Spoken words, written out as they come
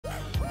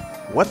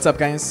What's up,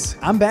 guys?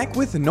 I'm back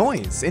with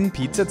Noise in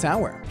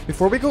Pizzatower.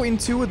 Before we go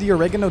into the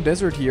oregano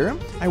desert here,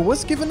 I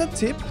was given a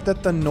tip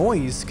that the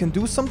Noise can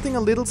do something a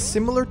little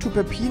similar to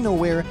Pepino,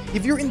 where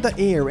if you're in the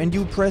air and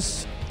you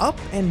press up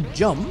and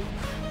jump,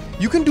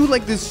 you can do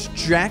like this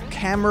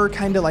jackhammer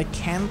kind of like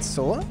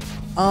cancel.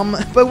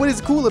 But what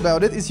is cool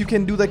about it is you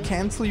can do the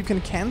cancel, you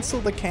can cancel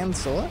the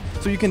cancel,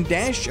 so you can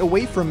dash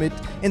away from it,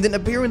 and then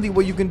apparently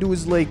what you can do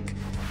is like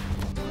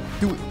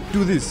do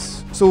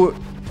this. So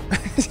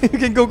you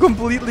can go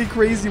completely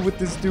crazy with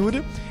this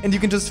dude, and you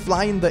can just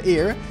fly in the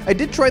air. I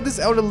did try this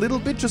out a little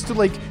bit just to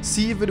like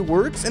see if it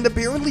works, and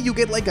apparently you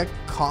get like a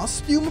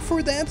costume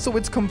for that, so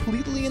it's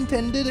completely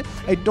intended.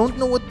 I don't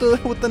know what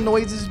the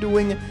Noise is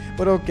doing,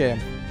 but okay.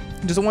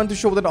 Just wanted to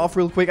show that off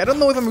real quick. I don't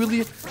know if I'm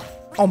really...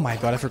 Oh my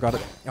god, I forgot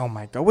it. Oh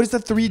my god, what is the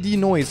 3D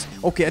Noise?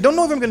 Okay, I don't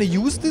know if I'm gonna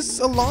use this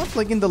a lot,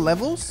 like in the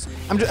levels.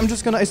 I'm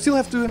just gonna... I still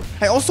have to...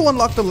 I also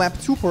unlocked the lap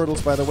 2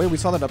 portals, by the way. We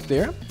saw that up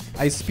there.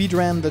 I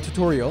speedran the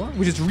tutorial,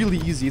 which is really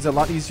easy. It's a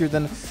lot easier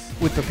than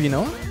with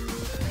Pepino.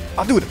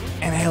 Oh, dude.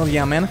 And hell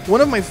yeah, man. One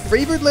of my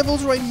favorite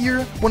levels right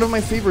here. One of my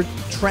favorite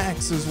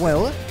tracks as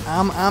well.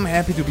 I'm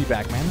happy to be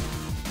back, man.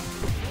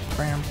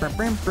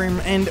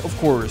 And of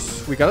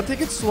course, we gotta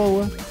take it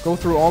slow. Go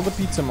through all the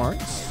pizza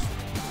marks.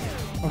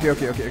 Okay.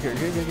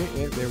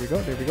 There we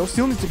go.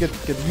 Still need to get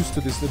used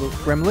to this little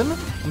gremlin.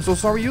 I'm so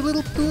sorry, you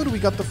little dude. We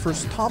got the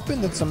first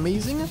topping. That's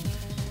amazing.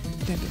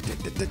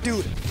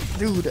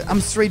 Dude,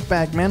 I'm straight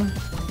back, man.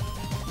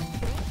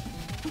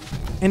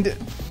 And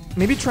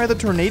maybe try the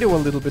tornado a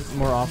little bit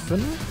more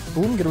often.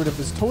 Boom, get rid of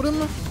this totem,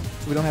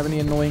 so we don't have any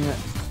annoying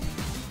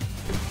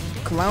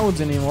clouds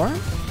anymore.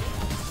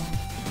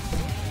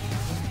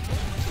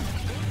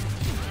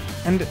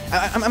 And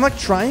I'm like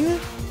trying,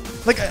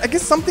 like I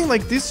guess something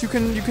like this. You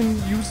can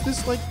use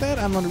this like that.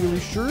 I'm not really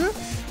sure.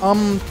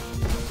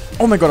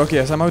 Oh my god.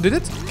 Okay, I somehow did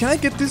it. Can I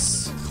get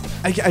this?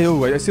 I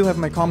still have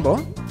my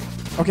combo.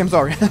 Okay, I'm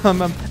sorry. I'm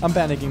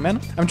panicking,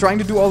 man. I'm trying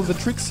to do all the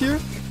tricks here.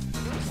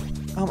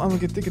 I'm gonna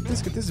get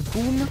this.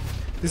 Boom.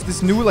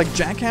 This new like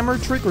jackhammer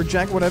trick or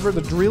jack whatever,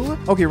 the drill.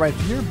 Okay, right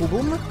here. Boom,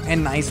 boom.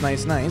 And nice.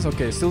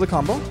 Okay, still the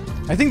combo.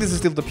 I think this is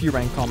still the P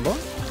rank combo.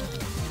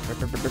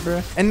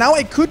 And now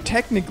I could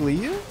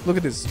technically look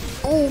at this.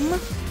 Boom.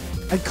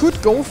 I could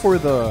go for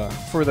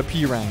the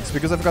P ranks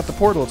because I've got the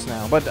portals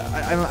now, but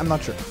I'm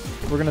not sure.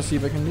 We're gonna see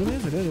if I can do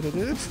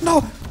this.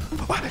 No!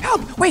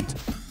 Help! Wait!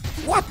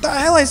 What the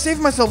hell? I saved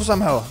myself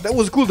somehow. That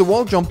was cool. The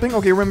wall jumping.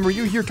 Okay, remember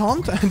you here,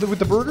 taunt with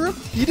the burger?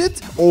 Eat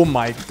it. Oh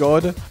my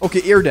god.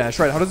 Okay, air dash.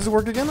 Right. How does this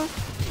work again?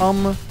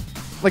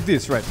 Like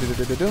this. Right.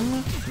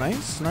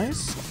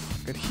 Nice.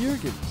 Get here.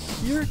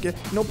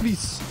 No,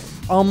 please.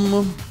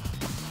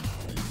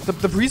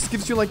 The priest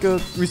gives you like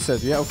a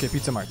reset. Yeah. Okay.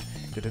 Pizza Mart.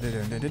 Get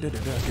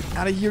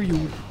out of here,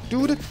 you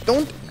dude.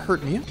 Don't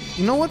hurt me.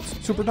 You know what?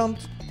 Super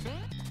taunt.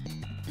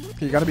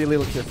 Okay, you gotta be a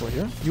little careful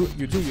here. You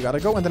gotta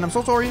go. And then I'm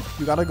so sorry.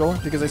 You gotta go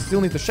because I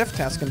still need the chef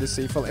task in this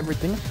save file.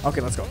 Everything.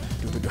 Okay, let's go.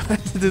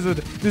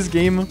 This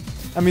game.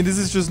 I mean, this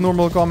is just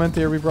normal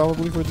commentary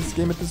probably for this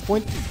game at this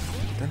point.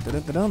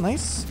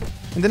 Nice.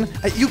 And then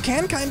you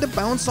can kind of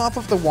bounce off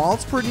of the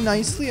walls pretty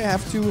nicely. I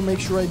have to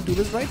make sure I do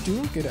this right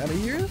too. Get out of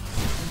here.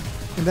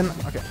 And then,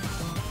 okay.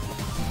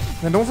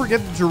 And don't forget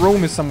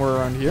Jerome is somewhere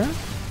around here.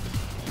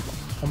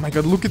 Oh my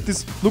god, look at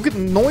this. Look at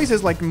Noise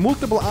has like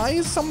multiple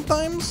eyes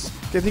sometimes.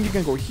 Okay, I think you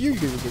can go here, you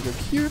can go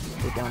here,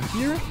 go down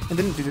here, and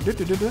then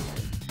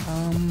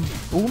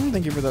boom,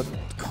 thank you for that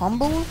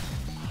combo.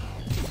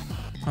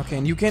 Okay,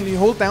 and you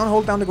hold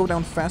down to go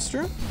down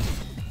faster.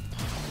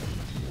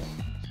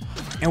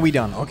 And we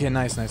done. Okay,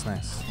 nice.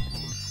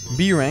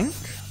 B rank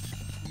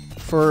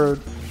for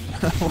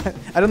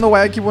I don't know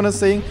why I keep on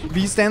saying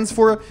B stands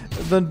for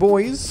the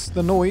boys,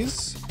 the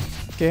Noise.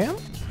 Okay.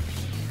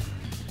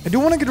 I do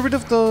want to get rid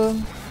of the...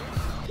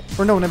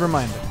 Or no, never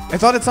mind. I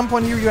thought at some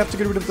point here you have to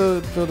get rid of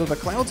the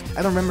clouds.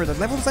 I don't remember the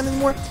level design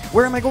anymore.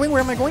 Where am I going?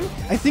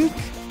 I think...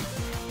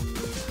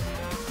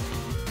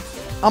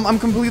 I'm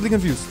completely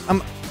confused.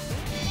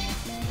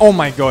 Oh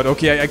my god,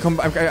 okay, I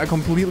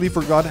completely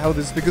forgot how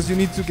this... Because you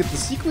need to get the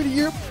secret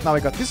here. Now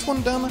I got this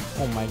one done.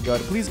 Oh my god,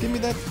 please give me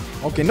that.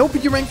 Okay, no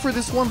P rank for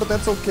this one, but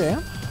that's okay.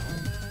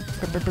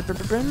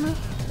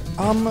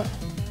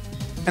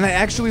 And I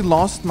actually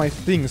lost my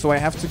thing, so I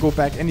have to go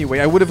back anyway.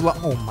 I would have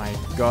oh my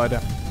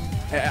god.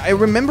 I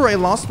remember I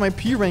lost my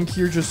P rank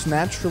here just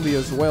naturally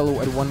as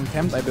well at one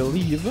attempt, I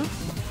believe.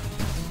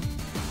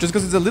 Just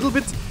because it's a little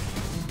bit...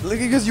 Like,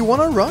 because you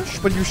want to rush,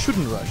 but you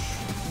shouldn't rush.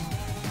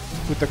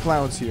 With the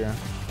clouds here.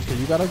 Okay,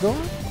 you gotta go.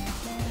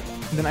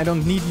 And then I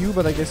don't need you,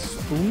 but I guess...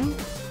 Boom.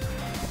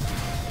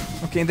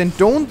 Okay, and then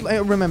don't...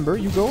 remember,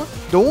 you go.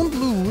 Don't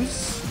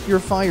lose your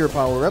fire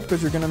power up,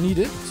 because you're gonna need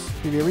it.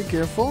 Be very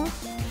careful.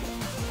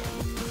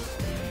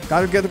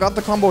 Got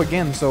the combo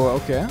again, so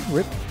okay,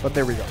 rip. But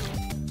there we go.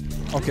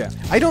 Okay,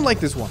 I don't like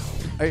this one.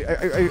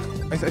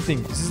 I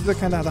think this is the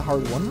kind of the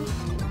hard one.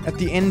 At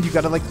the end, you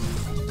gotta like.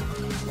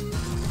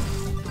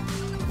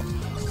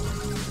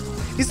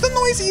 Is the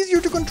Noise easier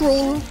to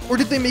control, or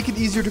did they make it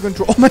easier to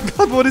control? Oh my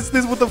god, what is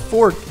this with the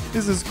fork?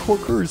 This is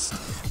cursed.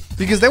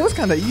 Because that was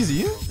kind of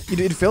easy.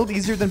 It felt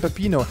easier than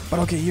Peppino. But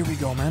okay, here we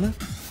go, man.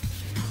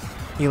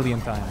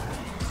 Alien time.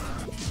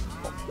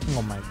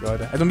 Oh my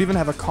god. I don't even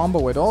have a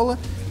combo at all.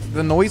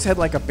 The Noise had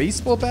like a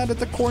baseball bat at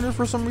the corner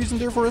for some reason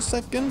there for a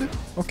second.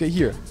 Okay,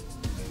 here.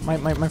 My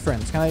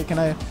friends. Can I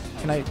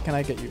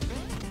get you?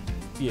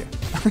 Yeah.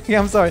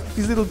 Yeah, I'm sorry.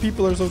 These little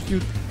people are so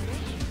cute.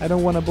 I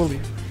don't want to bully.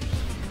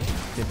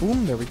 Okay,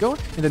 boom, there we go.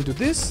 And then do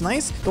this,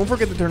 nice. Don't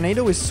forget the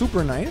tornado is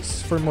super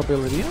nice for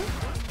mobility.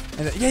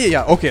 And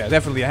yeah, okay,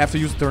 definitely. I have to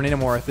use the tornado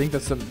more, I think.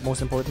 That's the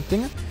most important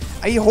thing.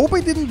 I hope I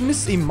didn't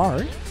miss a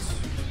mark.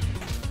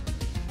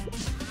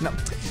 No.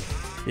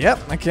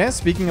 Yep, okay,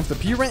 speaking of the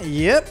P-rank,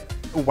 yep.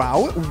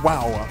 Wow.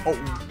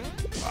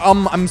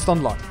 Oh, I'm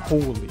stun locked.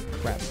 Holy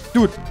crap.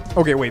 Dude,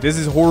 okay, wait, this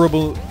is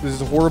horrible.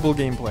 This is horrible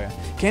gameplay.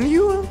 Can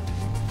you...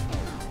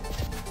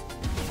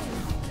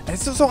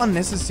 It's so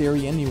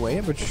unnecessary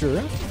anyway, but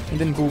sure. And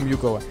then boom, you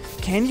go.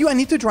 Can you... I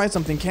need to try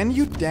something. Can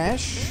you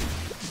dash...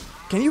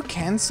 Can you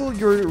cancel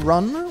your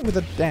run with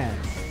a dash?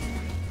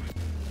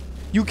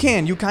 You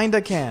can. You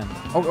kinda can.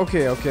 Oh,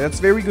 okay. That's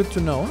very good to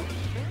know.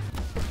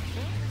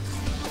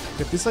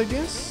 Get this, I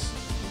guess.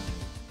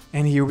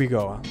 And here we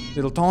go.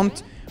 Little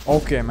taunt.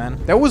 Okay, man.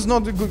 That was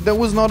not a good... That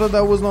was not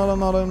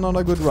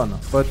a good run.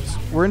 But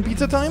we're in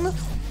pizza time.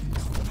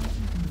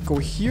 Go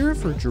here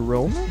for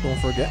Jerome. Don't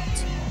forget.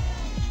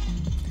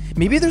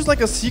 Maybe there's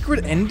like a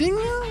secret ending?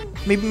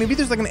 Maybe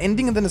there's like an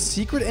ending and then a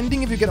secret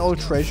ending if you get all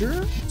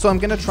treasure. So I'm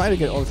gonna try to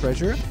get all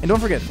treasure. And don't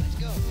forget,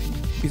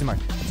 pizza mark.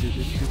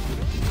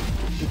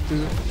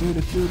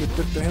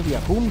 Hell yeah,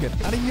 boom, get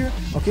out of here.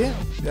 Okay.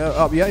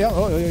 Yeah.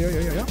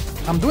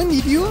 Do I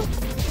need you?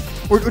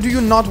 Or do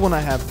you not want to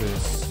have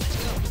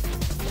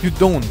this? You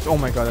don't. Oh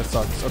my god, that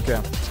sucks. Okay.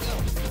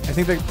 I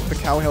think the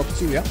cow helps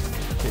too, yeah?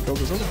 Okay, go.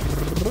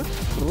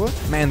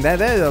 Man, that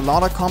is a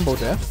lot of combo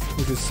death,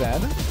 which is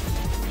sad.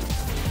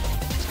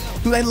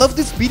 Dude, I love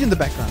this beat in the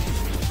background.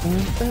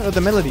 The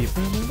melody.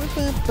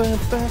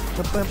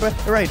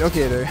 Right,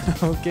 okay there.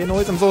 Okay,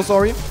 Noise, I'm so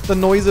sorry. The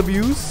noise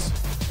abuse.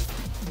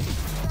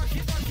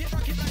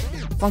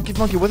 Funky,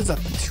 what is that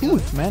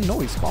tooth, man?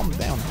 Noise, calm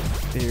down.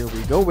 There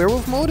we go,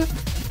 werewolf mode.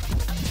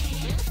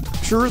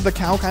 Sure, the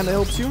cow kind of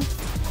helps you.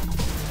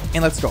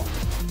 And let's go.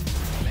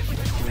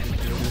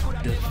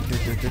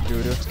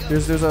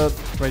 There's a...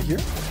 right here.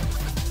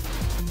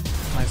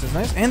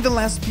 Nice. And the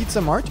last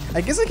pizza march.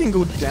 I guess I can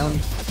go down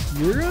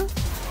here.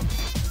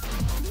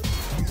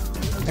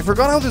 I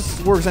forgot how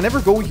this works. I never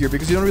go here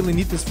because you don't really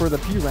need this for the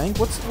P rank.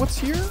 What's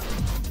here?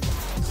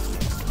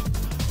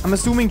 I'm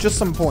assuming just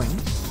some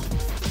points.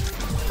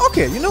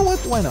 Okay, you know what?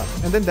 Why not?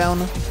 And then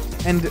down.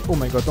 And oh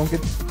my god, don't get...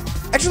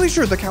 Actually,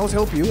 sure, the cows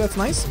help you. That's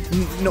nice.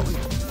 No.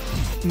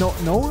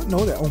 Oh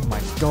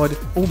my god.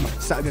 Oh my...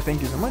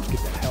 Thank you so much. Get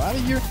the hell out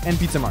of here. And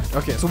pizza mark.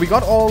 Okay, so we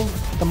got all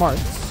the marks.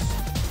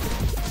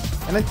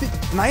 And I think...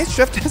 Nice,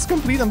 chef test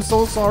complete. I'm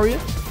so sorry.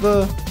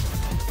 The...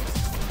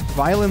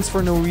 violence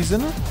for no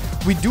reason.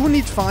 We do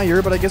need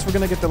fire, but I guess we're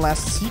gonna get the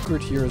last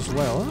secret here as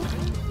well.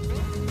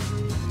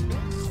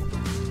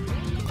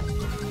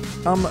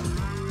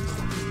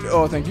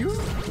 Oh, thank you.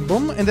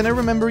 Boom. And then I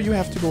remember you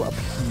have to go up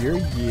here.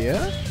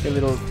 Yeah. A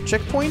little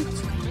checkpoint.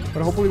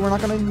 But hopefully we're not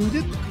gonna need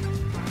it.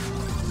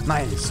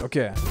 Nice.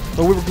 Okay.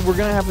 But we're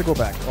gonna have to go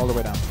back all the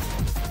way down.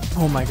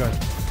 Oh my god.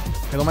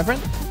 Hello, my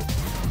friend.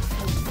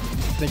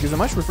 Thank you so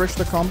much. Refresh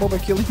the combo by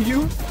killing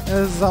you.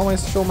 As how I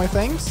show my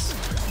thanks.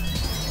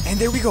 And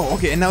there we go.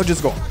 Okay, and now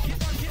just go.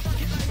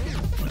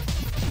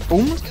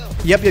 Boom.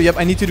 Yep.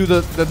 I need to do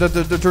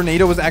the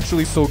tornado was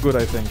actually so good,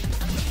 I think.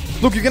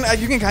 Look, you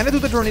can kind of do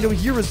the tornado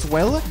here as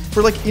well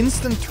for like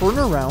instant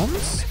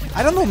turnarounds.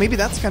 I don't know, maybe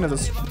that's kind of the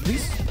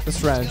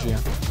strategy.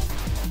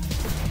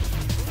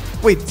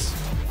 Wait.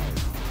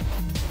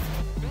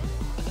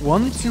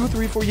 1, 2,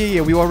 3, 4.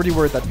 Yeah, we already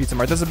were at that pizza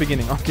mart. That's the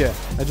beginning. Okay,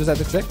 I just had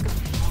to check.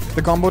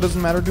 The combo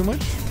doesn't matter too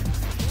much.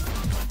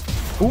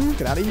 Boom,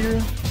 get out of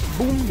here.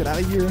 Boom, get out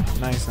of here.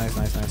 Nice.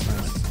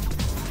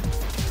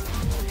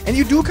 And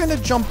you do kind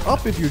of jump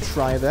up if you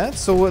try that.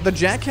 So the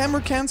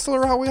jackhammer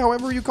canceler,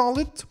 however you call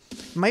it,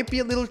 might be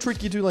a little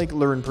tricky to like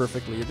learn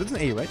perfectly. It's an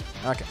A, right?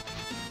 Okay.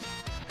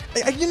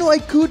 I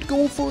could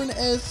go for an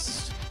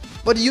S,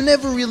 but you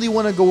never really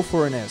want to go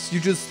for an S. You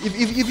just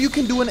if you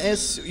can do an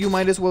S, you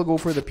might as well go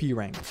for the P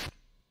rank.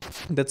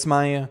 That's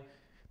my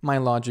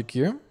logic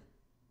here.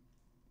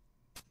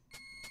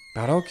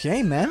 But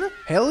okay, man.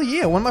 Hell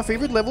yeah, one of my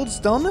favorite levels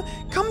done.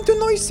 Come to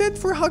Noisette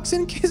for hugs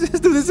and kisses.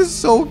 Dude, this is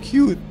so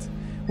cute.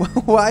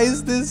 Why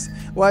is this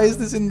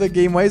in the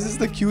game? Why is this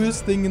the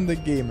cutest thing in the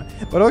game?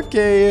 But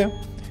okay.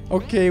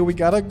 Okay, we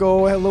gotta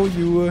go. Hello,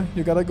 you.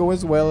 You gotta go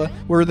as well.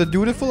 We're the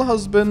dutiful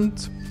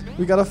husband.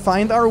 We gotta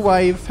find our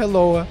wife.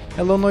 Hello.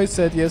 Hello,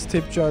 Noisette. Yes,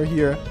 tip jar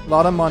here. A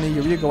lot of money.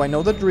 Here you go. I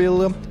know the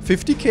drill.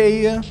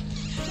 50K.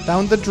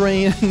 Down the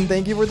drain.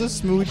 Thank you for the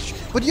smooch.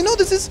 But you know,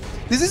 this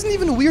isn't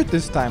even weird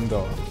this time,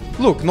 though.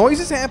 Look, Noise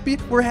is happy.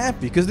 We're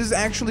happy. Because this is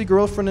actually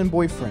girlfriend and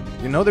boyfriend.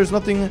 You know, there's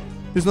nothing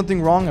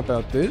wrong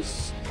about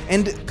this.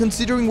 And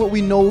considering what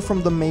we know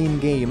from the main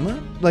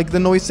game, like the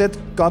Noisette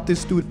got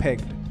this dude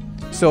pegged.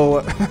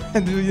 So,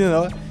 you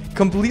know,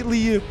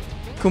 completely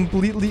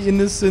completely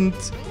innocent,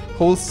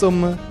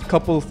 wholesome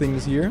couple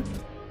things here.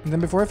 And then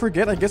before I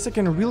forget, I guess I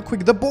can real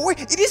quick... The boy!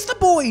 It is the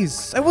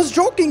boys! I was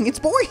joking! It's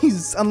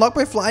boys! Unlock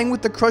by flying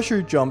with the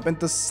crusher jump and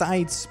the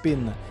side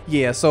spin.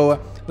 Yeah,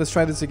 so let's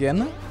try this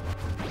again.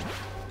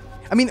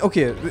 I mean,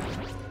 okay.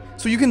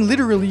 So you can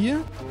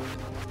literally...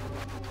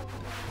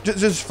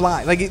 Just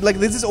fly. Like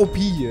this is OP.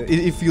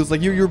 It feels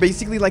like you're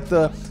basically like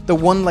the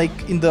one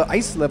like in the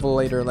ice level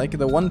later, like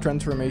the one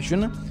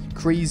transformation.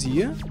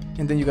 Crazy.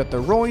 And then you got the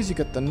Royce, you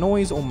got the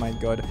Noise. Oh my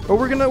god. But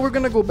we're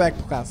gonna go back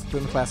to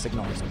the classic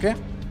Noise, okay?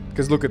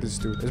 Because look at this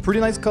dude. It's a pretty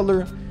nice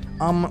color.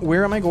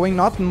 Where am I going?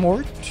 Not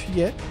Mort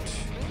yet.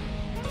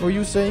 What are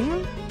you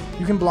saying?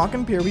 You can block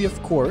and parry,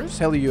 of course.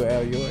 Hell you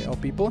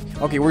people.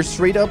 Okay, we're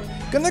straight up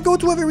gonna go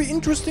to a very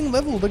interesting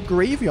level, the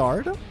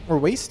graveyard or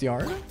waste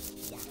yard.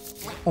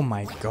 Oh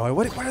my god,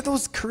 what are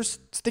those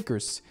cursed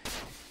stickers?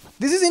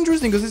 This is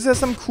interesting because this has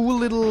some cool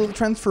little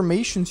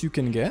transformations you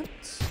can get.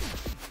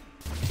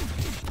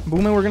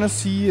 Boom, and we're gonna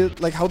see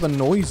like how the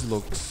noise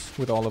looks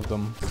with all of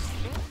them.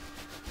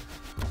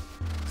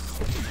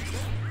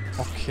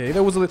 Okay,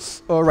 that was a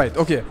little... right,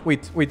 okay,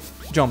 wait,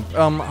 jump.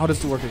 How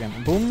does it work again?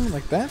 Boom,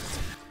 like that.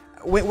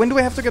 When do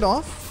I have to get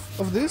off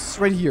of this?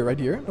 Right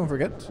here, don't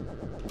forget.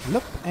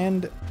 Look,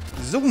 and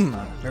zoom.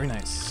 Very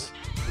nice.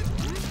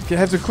 Okay, I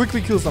have to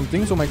quickly kill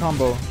something so my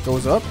combo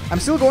goes up. I'm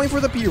still going for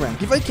the P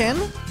rank. If I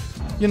can,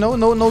 you know,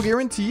 no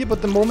guarantee,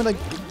 but the moment I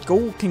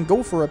can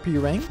go for a P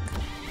rank,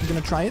 I'm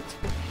gonna try it.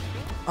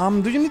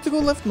 Do you need to go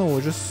left? No,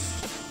 just...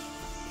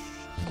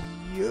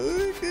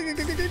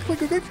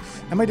 Quick.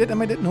 Am I dead?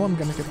 No, I'm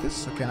gonna get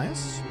this. Okay,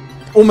 nice.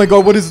 Oh my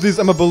god, what is this?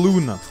 I'm a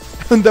balloon.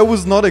 And that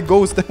was not a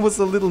ghost. That was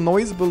a little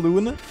noise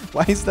balloon.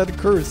 Why is that a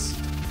curse?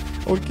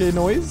 Okay,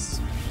 noise.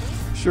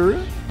 Sure.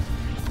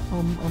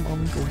 Go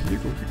here.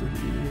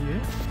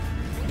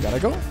 You gotta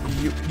go.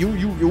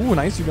 You,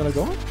 nice. You gotta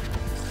go.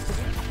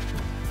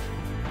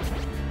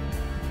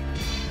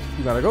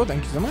 You gotta go.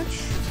 Thank you so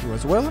much. You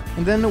as well.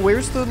 And then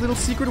where's the little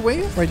secret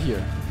way? Right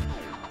here.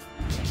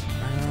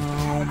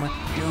 Oh my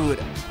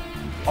dude.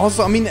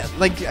 Also, I mean,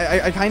 like,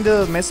 I kind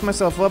of mess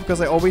myself up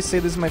because I always say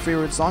this is my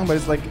favorite song, but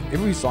it's like,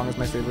 every song is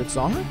my favorite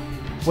song.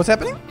 What's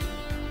happening?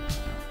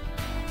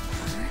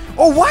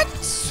 Oh,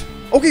 what?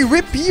 Okay,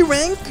 RIP P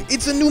rank,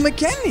 it's a new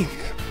mechanic.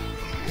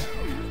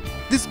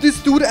 This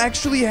dude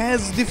actually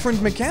has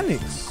different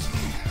mechanics.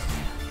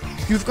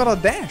 You've got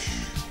a dash.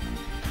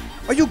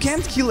 Oh, you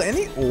can't kill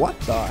any? What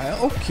the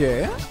hell?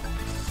 Okay.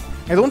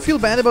 I don't feel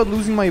bad about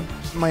losing my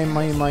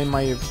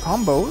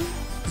combo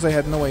because I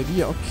had no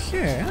idea.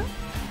 Okay.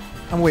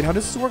 Wait, how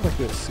does this work like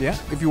this? Yeah,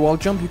 if you wall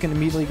jump, you can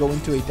immediately go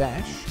into a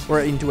dash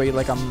or into a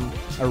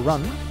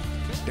run.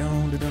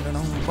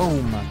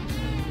 Boom.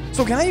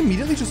 So can I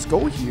immediately just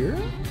go here?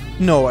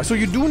 No. So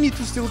you do need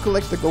to still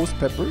collect the ghost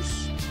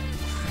peppers,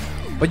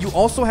 but you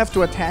also have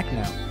to attack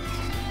now.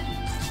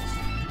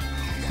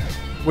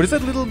 What is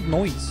that little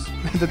noise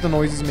that the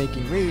noise is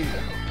making?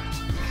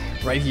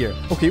 Right here.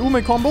 Okay. Ooh,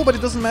 my combo, but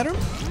it doesn't matter.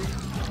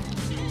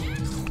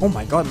 Oh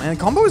my god, man.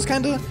 Combo is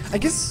kind of, I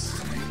guess.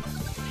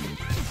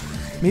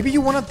 Maybe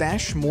you want to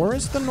dash more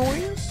as the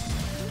noise?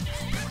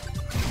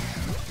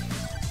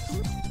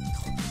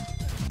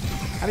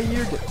 Out of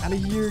here, get out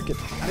of here, get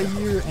out of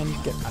here,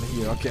 and get out of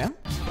here. Okay. And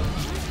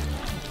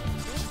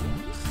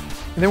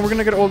then we're going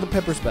to get all the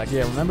peppers back.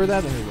 Yeah, remember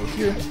that? And we go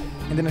here.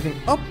 And then I think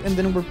up, and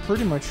then we're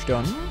pretty much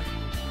done.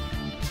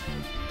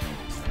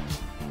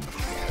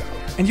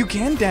 And you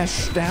can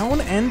dash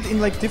down and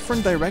in like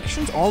different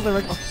directions. All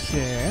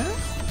okay.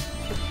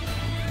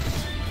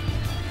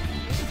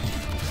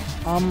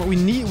 We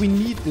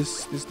need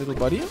this little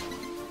buddy.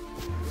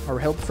 Our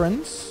help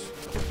friends.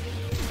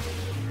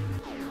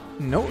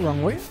 No,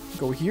 wrong way.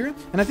 Go here.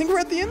 And I think we're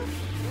at the end.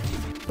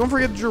 Don't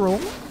forget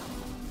Jerome.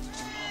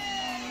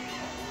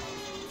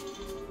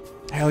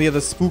 Hell yeah,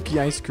 the spooky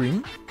ice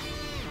cream.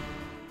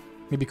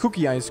 Maybe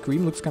cookie ice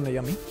cream. Looks kinda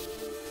yummy.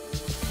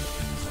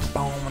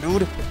 Boom,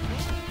 dude.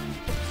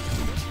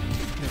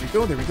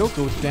 There we go.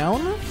 Go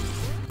down.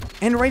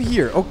 And right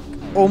here. Oh,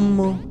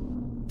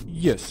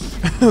 yes.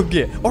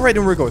 Okay. Alright,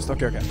 and we're ghost.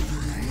 Okay.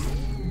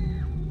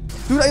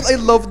 Dude, I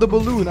love the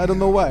balloon. I don't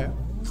know why.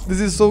 This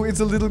is so... It's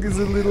a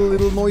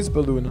little noise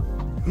balloon.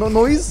 No,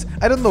 noise?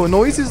 I don't know.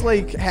 Noise is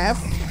like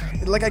half...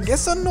 Like, I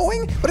guess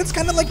annoying? But it's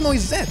kind of like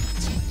Noisette.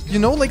 You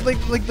know? Like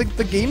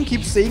the game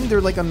keeps saying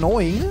they're like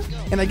annoying.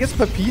 And I guess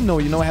Pepino,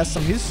 you know, has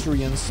some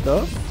history and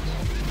stuff.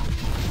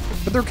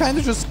 But they're kind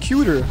of just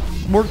cuter.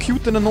 More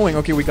cute than annoying.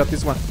 Okay, we got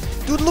this one.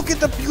 Dude, look at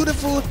the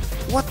beautiful...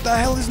 What the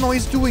hell is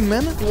Noise doing,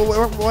 man?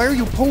 Why are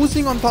you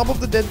posing on top of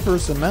the dead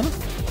person, man?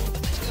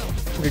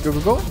 Okay,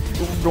 go.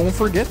 Don't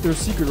forget, there's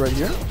a secret right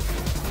here.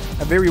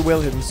 A very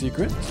well-hidden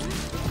secret.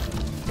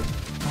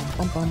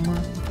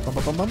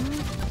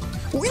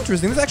 Oh,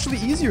 interesting. It's actually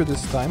easier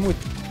this time with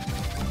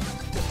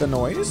the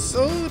noise.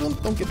 Oh,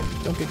 don't get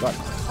got.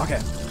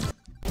 Okay.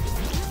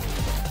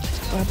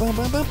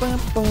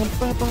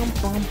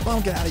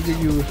 Get out of here,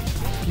 you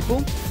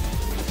people.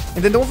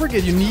 And then don't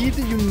forget, you need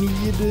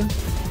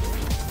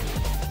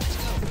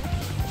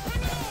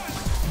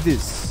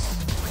this.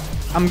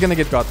 I'm gonna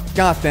get got.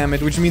 God damn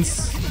it, which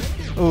means...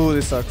 Oh,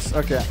 this sucks.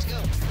 Okay.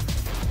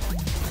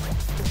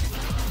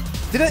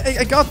 Did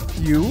I got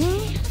you?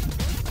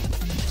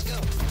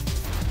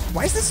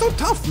 Why is this so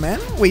tough, man?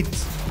 Wait.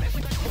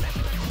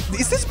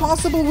 Is this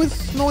possible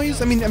with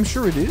noise? I mean, I'm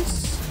sure it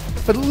is.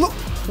 But look...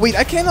 Wait,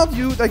 I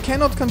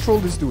cannot control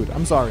this dude.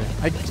 I'm sorry.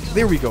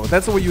 There we go.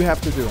 That's what you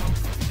have to do.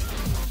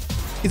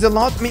 It's a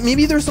lot...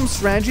 Maybe there's some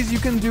strategies you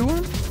can do.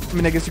 I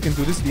mean, I guess you can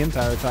do this the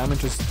entire time and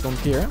just don't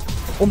care.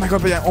 Oh my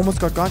god, but I almost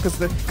got because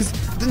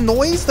the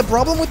noise, the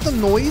problem with the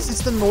noise is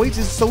the noise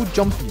is so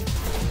jumpy.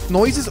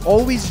 Noise is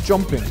always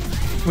jumping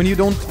when you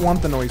don't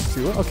want the noise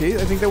to. Okay,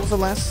 I think that was the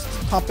last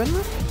hop-in.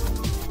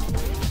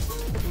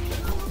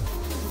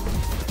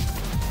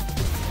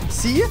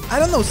 See? I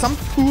don't know,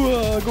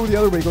 go the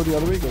other way, go the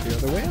other way, go the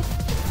other way.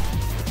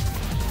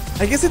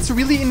 I guess it's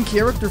really in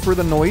character for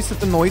the noise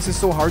that the noise is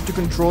so hard to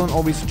control and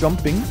always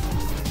jumping.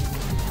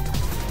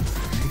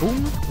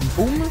 Boom, and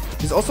boom.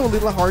 It's also a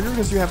little harder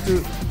because you have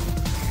to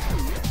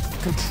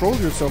control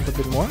yourself a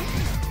bit more.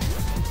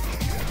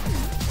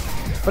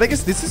 But I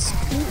guess this is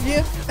cool.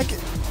 Yeah,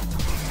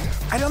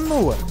 I don't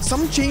know.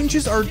 Some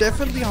changes are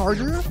definitely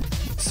harder.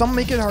 Some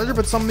make it harder,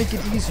 but some make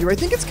it easier. I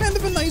think it's kind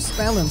of a nice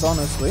balance,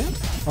 honestly.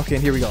 Okay,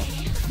 and here we go.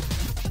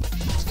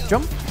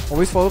 Jump.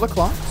 Always follow the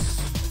clocks.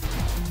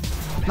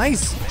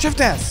 Nice. Shift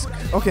task.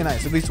 Okay,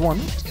 nice. At least one.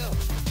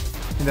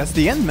 And that's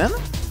the end, man.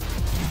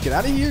 Get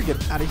out of here.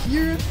 Get out of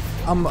here.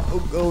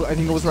 I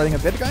think I was riding a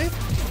dead guy.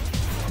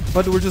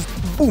 But we're just...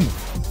 Boom.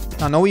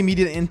 No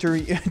immediate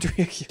entry.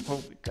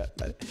 Holy crap,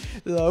 man.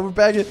 We're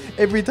back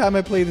every time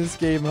I play this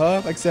game,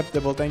 huh?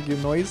 Acceptable. Thank you,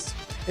 Noise.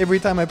 Every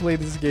time I play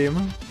this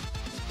game.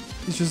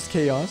 It's just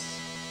chaos.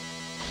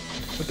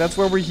 But that's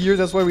why we're here.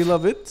 That's why we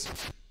love it.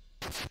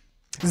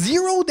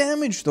 0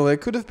 damage, though.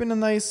 It could have been a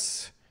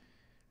nice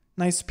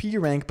P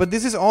rank. But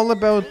this is all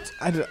about...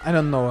 I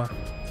don't know.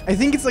 I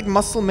think it's like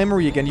muscle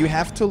memory again. You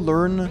have to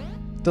learn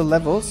the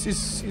levels.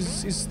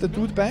 Is the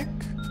dude back?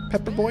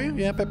 Pepper Boy?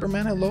 Yeah, Pepper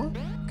Man, hello.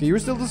 Okay, you're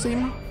still the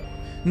same.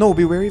 No,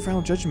 be wary,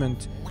 final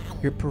judgment.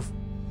 Did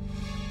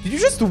you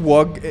just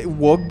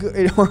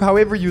wug, or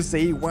however you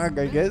say wug,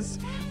 I guess?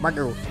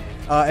 Margo.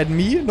 At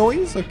me,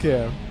 Noise?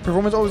 Okay.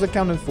 Performance always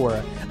accounted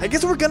for. I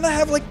guess we're gonna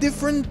have like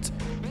different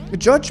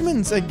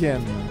judgments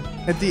again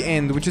at the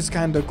end, which is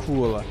kind of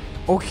cool.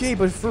 Okay,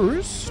 but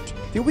first,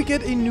 did we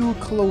get a new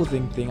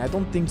clothing thing? I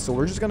don't think so.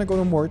 We're just gonna go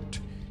to Mort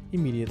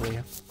immediately.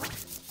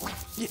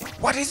 Yeah.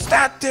 What is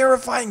that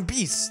terrifying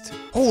beast?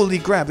 Holy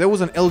crap, that was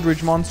an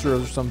eldritch monster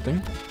or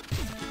something.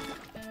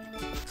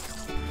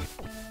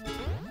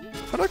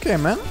 But okay,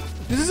 man.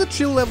 This is a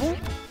chill level.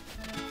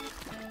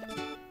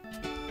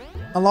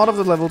 A lot of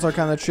the levels are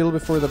kind of chill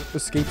before the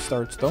escape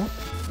starts, though.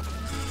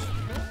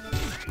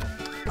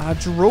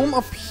 Jerome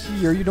up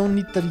here. You don't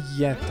need that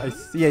yet.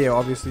 Yeah,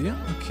 obviously. Yeah.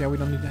 Okay, we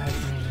don't need to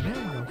have there.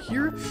 We go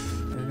here.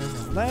 And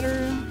there's a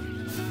ladder.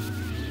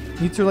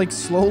 Need to, like,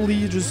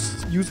 slowly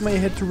just use my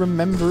head to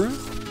remember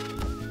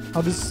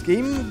how this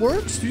game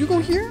works. Do you go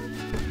here?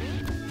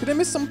 Did I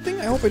miss something?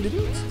 I hope I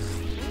didn't.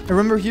 I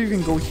remember here you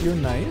can go here,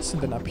 nice,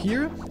 and then up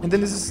here, and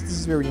then this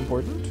is very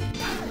important.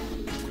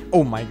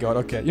 Oh my god,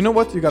 okay. You know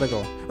what? You gotta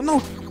go. Oh,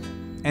 no!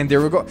 And there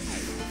we go.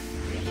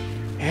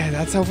 Yeah,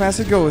 that's how fast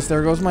it goes.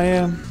 There goes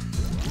my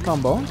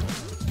combo.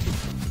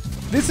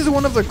 This is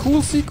one of the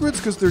cool secrets,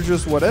 because they're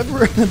just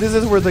whatever. This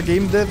is where the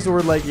game devs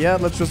were like, yeah,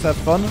 let's just have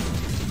fun.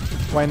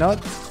 Why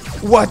not?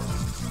 What?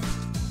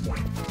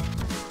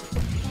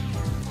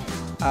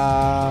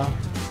 I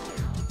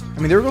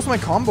mean, there goes my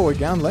combo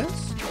again,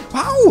 let's.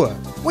 Wow!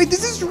 Wait,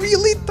 this is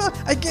really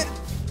tough. I get...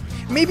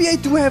 Maybe I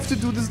do have to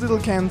do this little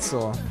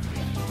cancel.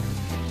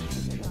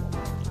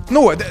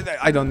 No,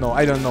 I don't know.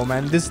 I don't know,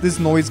 man. This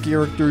Noise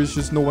character is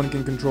just... No one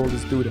can control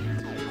this dude.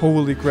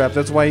 Holy crap.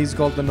 That's why he's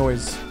called the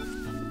Noise.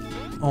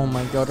 Oh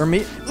my god. Or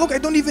maybe... Look, I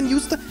don't even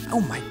use the...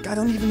 Oh my god. I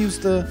don't even use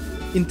the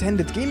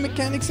intended game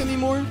mechanics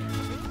anymore.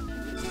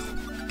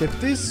 Get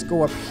this.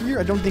 Go up here.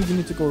 I don't think you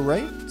need to go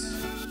right.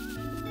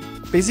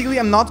 Basically,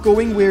 I'm not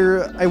going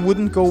where I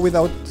wouldn't go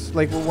without...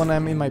 Like, when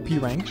I'm in my P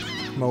rank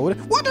mode.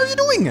 What are you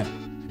doing?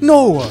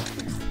 No!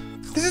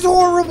 This is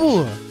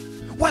horrible!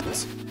 What?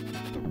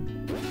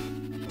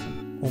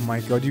 Oh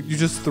my god, you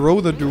just throw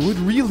the dude?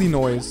 Really,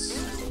 Noise?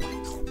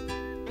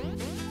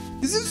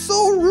 This is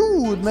so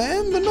rude,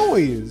 man! The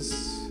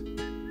Noise!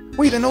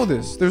 Wait, I know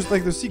this. There's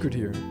like the secret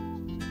here.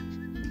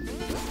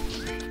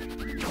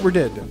 We're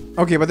dead.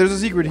 Okay, but there's a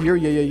secret here.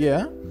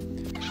 Yeah.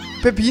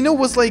 Peppino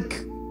was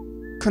like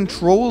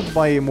controlled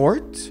by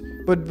Mort.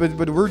 But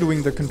we're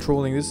doing the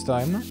controlling this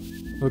time.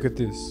 Look at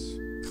this.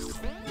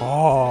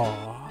 Oh.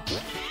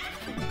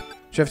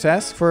 Chef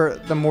task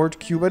for the Mort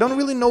cube. I don't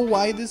really know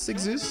why this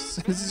exists.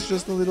 This is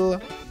just a little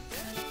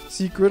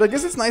secret. I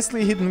guess it's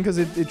nicely hidden because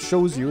it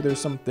shows you there's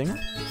something.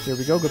 Here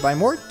we go. Goodbye,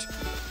 Mort.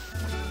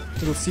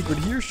 Little secret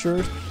here.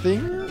 Sure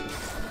thing.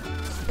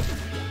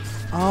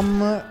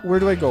 Where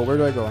do I go? Where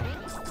do I go?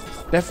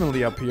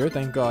 Definitely up here.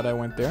 Thank God I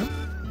went there.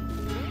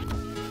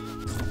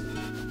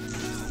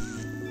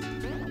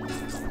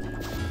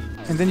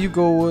 And then you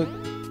go...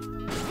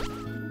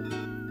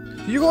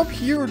 Do you go up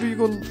here or do you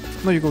go...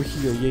 No, you go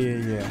here.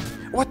 Yeah.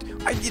 What?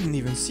 I didn't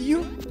even see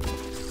you.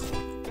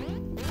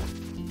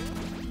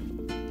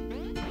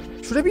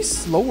 Should I be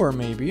slower,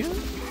 maybe?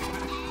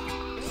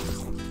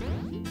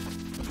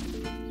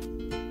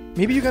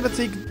 Maybe you gotta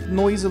take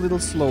Noise a little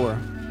slower.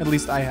 At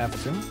least I have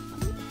to.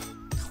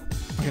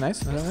 Okay,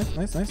 nice.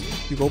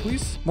 You go,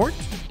 please. Mort.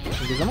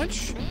 Thank you so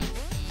much.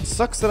 It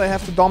sucks that I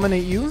have to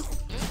dominate you.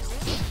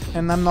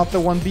 And I'm not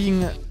the one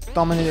being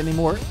dominated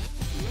anymore.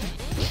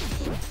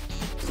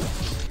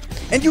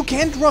 And you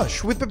can't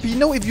rush. With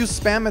Peppino, if you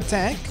spam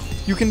attack,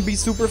 you can be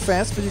super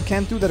fast, but you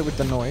can't do that with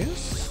the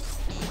Noise.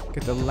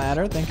 Get the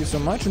ladder, thank you so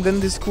much. And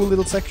then this cool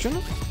little section.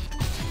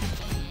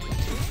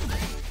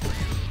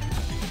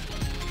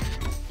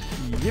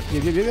 Yep,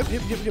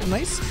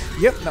 nice.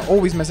 Yep, now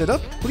always mess it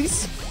up,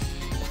 please.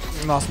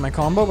 Lost my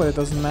combo, but it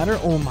doesn't matter.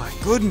 Oh my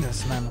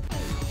goodness, man.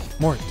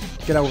 Mort,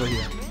 get over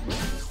here.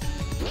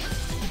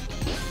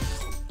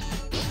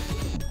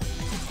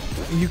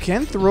 You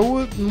can throw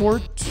it,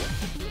 Mort.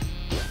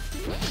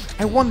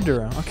 I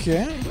wonder,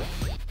 okay.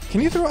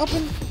 Can you throw up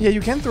and... Yeah,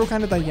 you can throw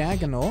kind of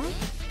diagonal.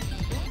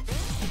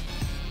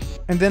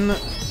 And then,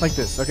 like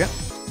this, okay?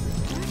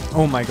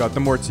 Oh my god,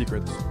 the Mort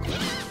secret.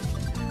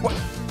 What?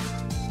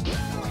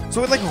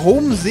 So it like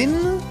homes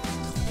in?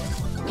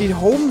 It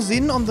homes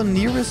in on the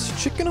nearest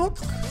chicken hook?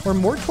 Or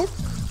Mort hook?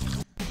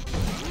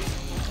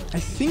 I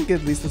think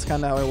at least that's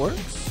kind of how it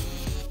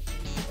works.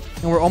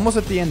 And we're almost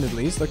at the end at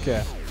least,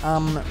 okay.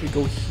 We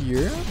go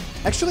here.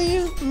 Actually,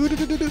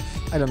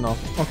 I don't know.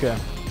 Okay.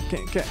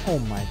 Oh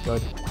my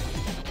god.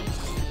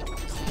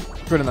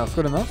 Good enough.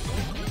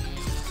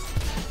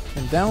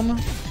 And down.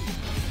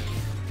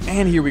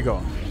 And here we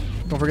go.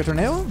 Don't forget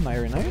tornado.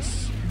 Very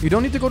nice. You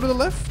don't need to go to the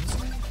left.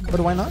 But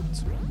why not?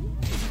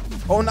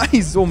 Oh,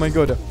 nice. Oh my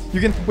god.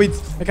 You can... Wait.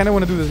 I kind of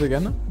want to do this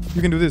again.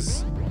 You can do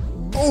this.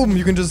 Boom.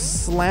 You can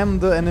just slam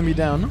the enemy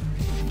down.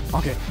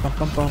 Okay.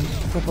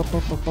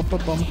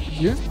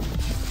 Here.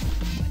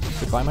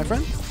 Goodbye, my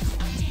friend.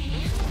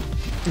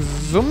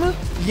 Zoom.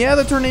 Yeah,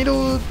 the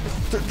tornado...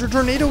 The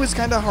tornado is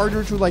kind of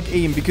harder to, like,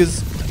 aim.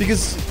 Because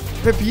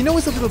Peppino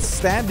is a little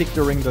static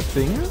during the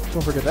thing.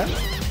 Don't forget that.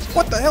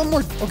 What the hell,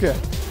 more? Okay.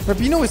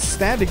 Peppino is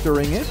static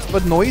during it,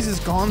 but Noise is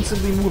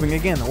constantly moving.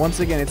 Again,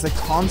 once again, it's a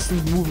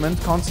constant movement,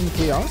 constant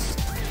chaos.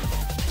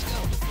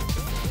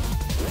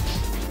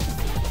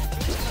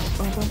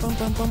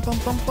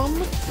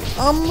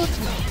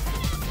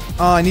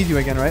 I need you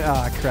again, right?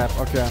 Ah, crap.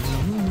 Okay.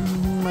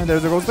 And there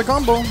goes the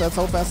combo. That's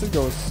how fast it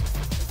goes.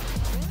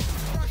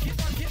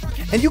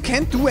 And you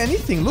can't do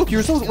anything. Look,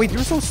 you're so... Wait,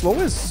 you're so slow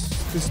as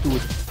this dude.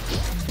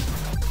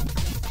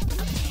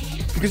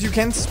 Because you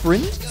can't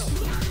sprint?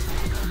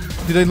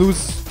 Did I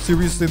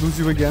seriously lose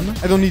you again?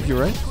 I don't need you,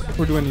 right?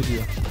 Or do I need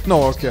you?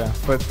 No, okay,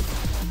 but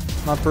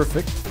not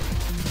perfect.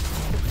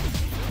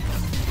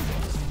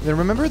 Then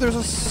remember, there's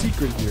a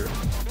secret here.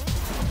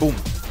 Boom.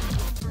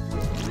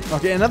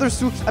 Okay, another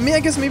I mean, I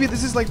guess maybe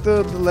this is like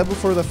the level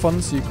for the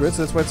fun secrets.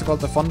 That's why it's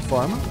called the fun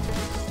farm.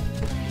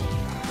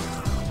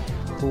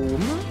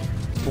 Boom.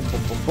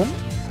 Boom.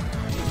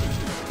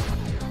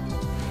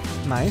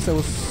 Nice, that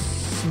was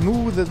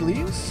smooth at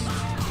least.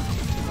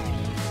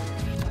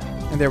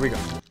 And there we go.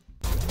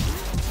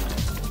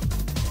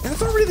 And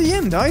that's already the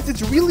end, right?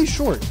 It's really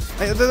short.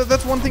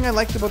 That's one thing I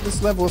liked about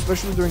this level,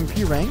 especially during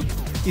P rank,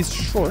 is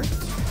short.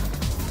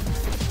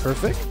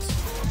 Perfect.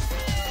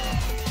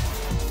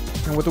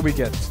 And what do we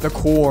get? The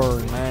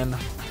core, man.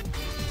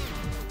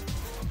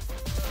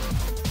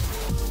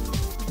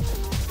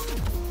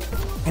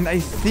 And I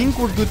think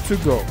we're good to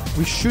go.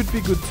 We should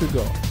be good to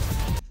go.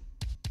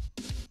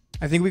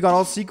 I think we got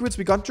all secrets.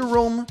 We got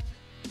Jerome.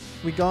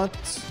 We got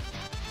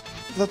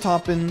the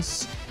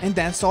Toppins. And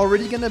that's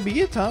already gonna be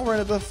it, huh? We're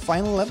at the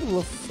final level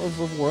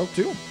of World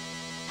 2.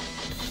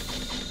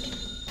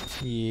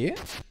 Yeah.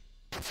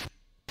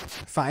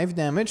 5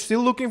 damage.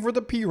 Still looking for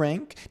the P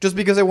rank. Just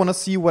because I want to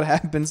see what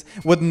happens.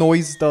 What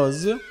Noise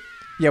does.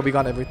 Yeah, we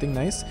got everything.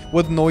 Nice.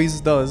 What Noise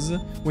does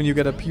when you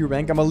get a P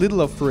rank. I'm a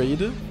little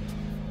afraid.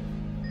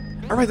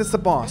 Alright, that's the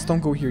boss. Don't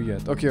go here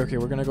yet. Okay,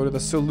 we're gonna go to the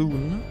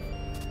saloon.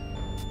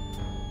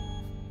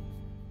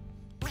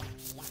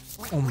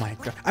 Oh my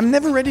god. I'm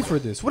never ready for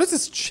this. What is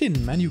this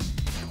chin, man?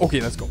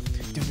 Okay, let's go.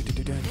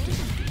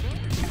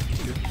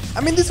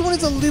 I mean, this one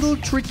is a little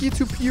tricky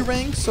to P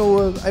rank,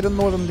 so I don't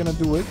know if I'm gonna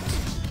do it.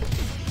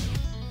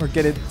 Or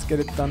get it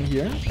done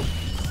here.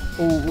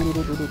 Oh,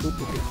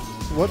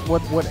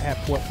 what the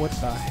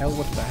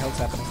hell's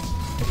happening?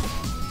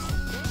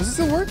 Does it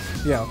still work?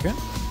 Yeah, okay.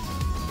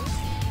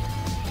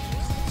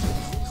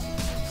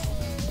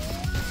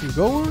 You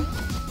go.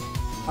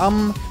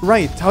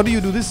 Right. How do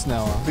you do this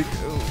now?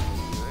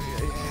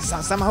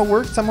 Somehow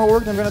worked. I'm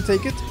gonna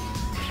take it.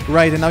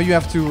 Right, and now you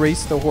have to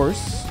race the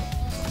horse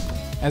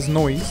as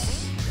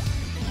Noise.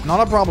 Not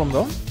a problem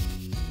though.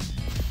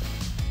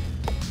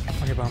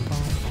 Okay,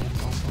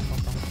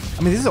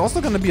 I mean, this is also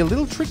gonna be a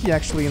little tricky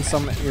actually in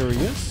some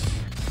areas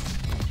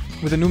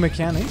with the new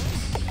mechanics.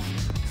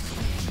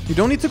 You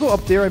don't need to go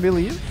up there, I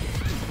believe.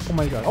 Oh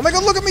my god!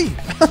 Look at me!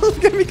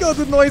 Look at me go!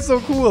 The Noise so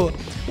cool!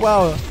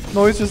 Wow.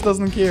 Noise just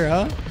doesn't care,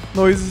 huh?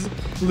 Noise is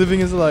living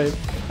his life.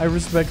 I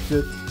respect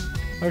it.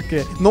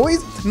 Okay.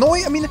 Noise,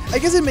 I mean, I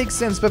guess it makes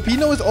sense.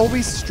 Peppino is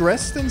always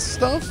stressed and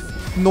stuff.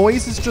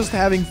 Noise is just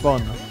having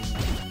fun.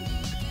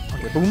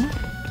 Okay, boom.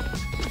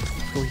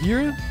 Go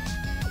here.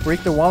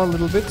 Break the wall a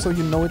little bit so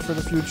you know it for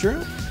the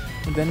future.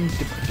 And then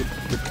dip, dip,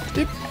 dip,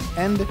 dip.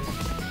 And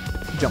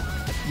jump.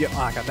 Yeah,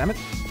 ah, goddammit.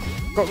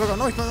 Go, go, go.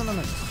 Noise, no, no, no,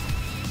 no.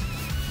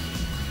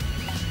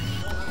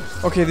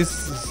 Okay,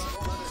 this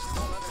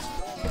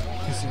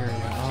area.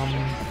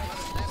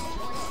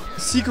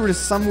 Secret is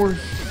somewhere.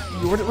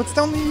 What's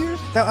down here?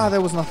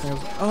 That was nothing.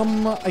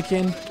 I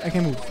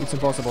can't move. It's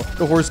impossible.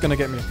 The horse is gonna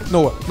get me.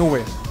 No, no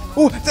way.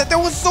 Oh, that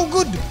was so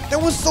good. That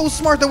was so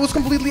smart. That was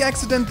completely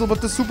accidental, but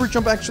the super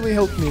jump actually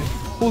helped me.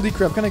 Holy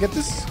crap! Can I get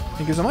this?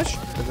 Thank you so much.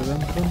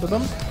 I'm so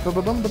dumb.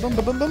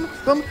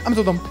 I'm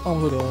so dumb.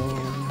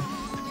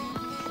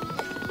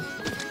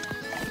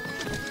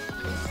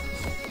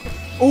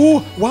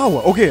 Oh,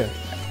 wow. Okay.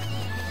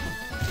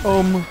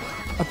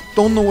 I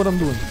don't know what I'm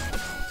doing.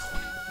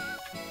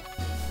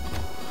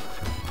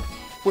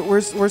 Wait,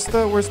 where's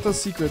the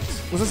secret?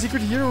 Was the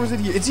secret here or was it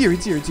here? It's here.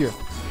 It's here. It's here.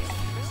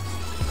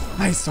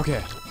 Nice.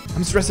 Okay.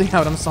 I'm stressing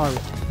out. I'm sorry.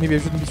 Maybe I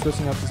shouldn't be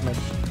stressing out this much.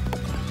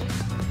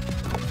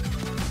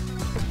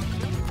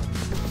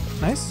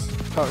 Nice.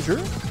 Sure.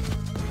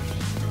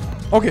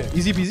 Okay.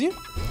 Easy peasy.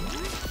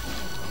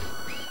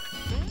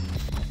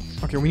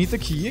 Okay, we need the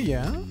key.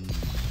 Yeah.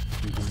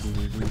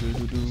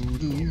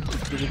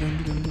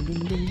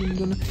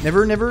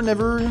 Never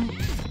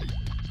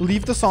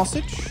leave the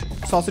sausage.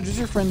 Sausage is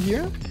your friend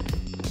here.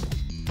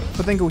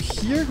 But then go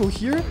here,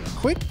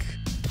 quick.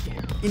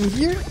 In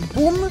here,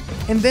 boom.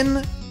 And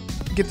then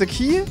get the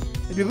key.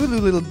 Do a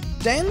little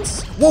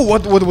dance. Whoa,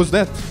 what was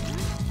that?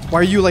 Why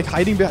are you like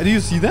hiding behind? Did you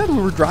see that? We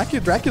were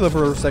Dracula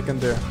for a second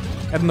there.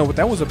 I don't know what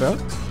that was about.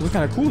 It was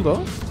kind of cool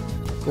though.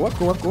 Go up,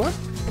 go up, go up.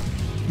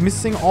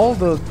 Missing all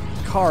the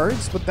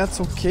cards, but that's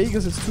okay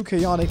because it's too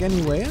chaotic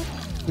anyway.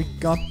 We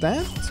got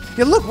that.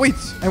 Yeah, look, wait.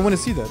 I want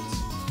to see that.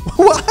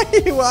 Why?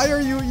 Why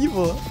are you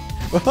evil?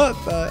 What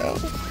the hell?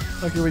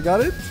 Okay, we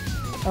got it.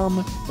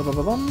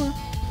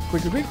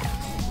 Quick.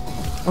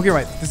 Okay,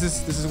 right. This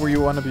is where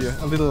you want to be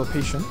a little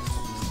patient.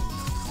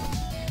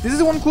 This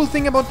is one cool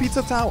thing about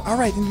Pizzatower. All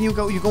right, and you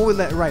go with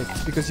that right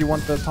because you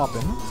want the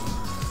topping.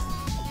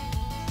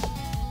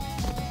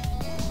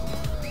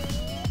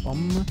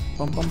 Bum.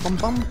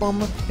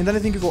 And then I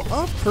think you go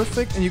up,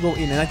 perfect, and you go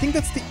in. And I think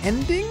that's the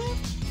ending.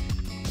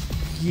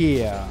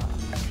 Yeah.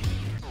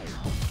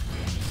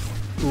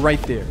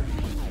 Right there.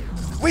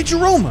 Wait,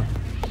 Jerome!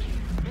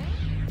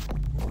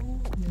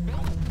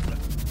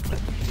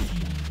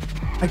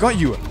 I got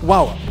you.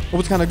 Wow. That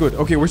was kind of good.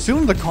 Okay, we're still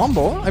in the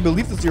combo. I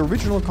believe that's the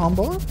original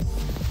combo.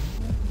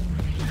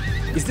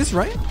 Is this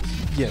right?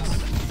 Yes.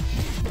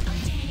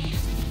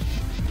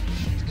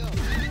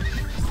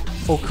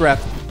 Oh,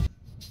 crap.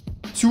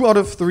 2 out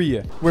of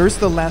 3. Where's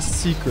the last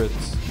secret?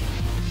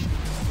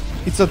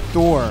 It's a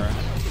door.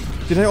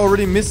 Did I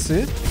already miss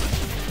it?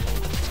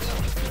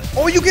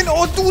 Oh, you can.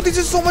 Oh, dude, this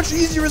is so much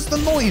easier as the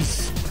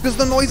noise. Because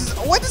the noise is.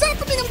 What is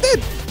happening? I'm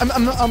dead.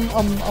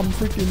 I'm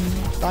freaking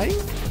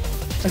dying.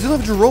 I still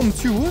have Jerome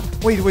too.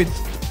 Wait.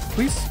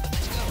 Please.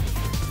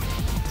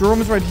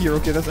 Jerome is right here.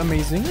 Okay, that's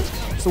amazing.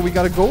 So we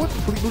gotta go.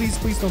 Please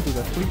don't do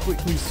that.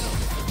 Please.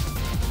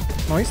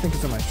 Nice. Thank you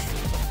so much.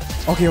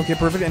 Okay,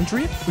 perfect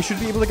entry. We should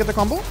be able to get the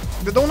combo.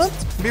 The donut,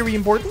 very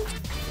important.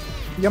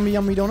 Yummy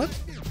donut.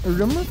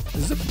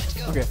 Zip.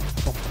 Okay.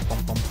 Go.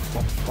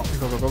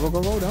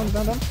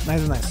 Down.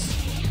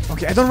 Nice.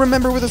 Okay, I don't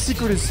remember where the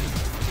secret is.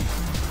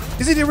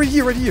 Is it right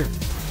here?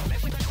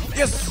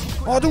 Yes.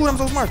 Oh, dude, I'm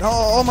so smart.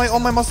 All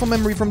my muscle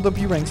memory from the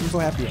P ranks. I'm so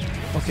happy.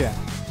 Okay.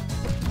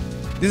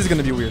 This is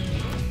gonna be weird.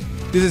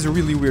 This is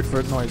really weird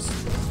for noise.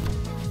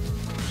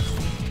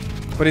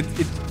 But it.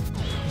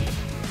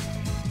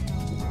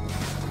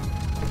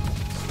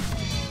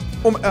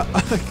 Oh,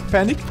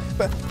 panic.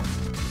 But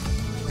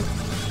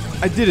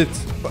I did it.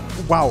 But,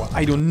 wow,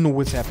 I don't know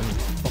what's happening.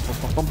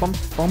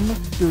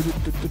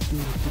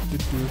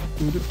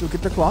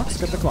 Get the clocks.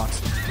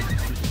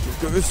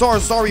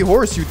 Sorry,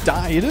 horse, you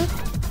died.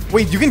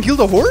 Wait, you can kill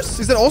the horse?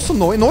 Is that also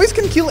Noise? Noise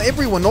can kill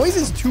everyone. Noise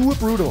is too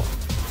brutal.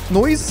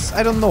 Noise,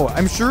 I don't know.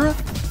 I'm sure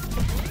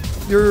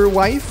your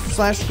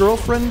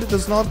wife/girlfriend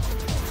does not.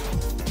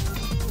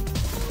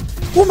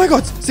 Oh my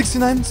god,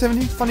 69,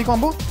 70, funny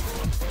combo.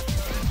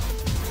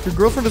 Your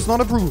girlfriend does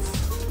not approve.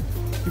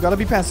 You gotta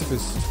be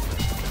pacifist.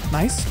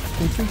 Nice.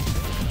 Thank you.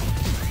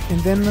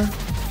 And then,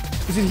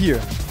 is it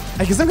here?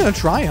 I guess I'm gonna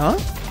try, huh?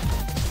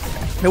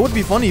 That would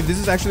be funny if this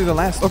is actually the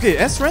last. Okay,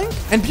 S rank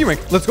and P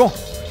rank. Let's go.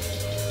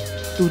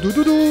 Ooh,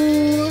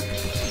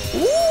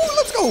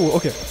 let's go.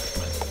 Okay.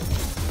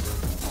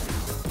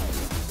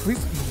 Please.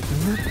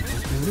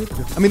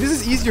 I mean, this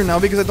is easier now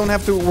because I don't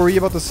have to worry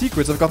about the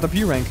secrets. I've got the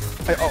P rank.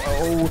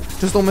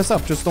 Just don't mess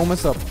up.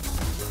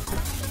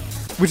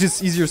 Which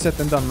is easier said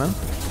than done, man.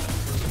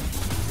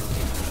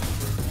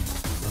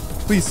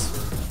 Please.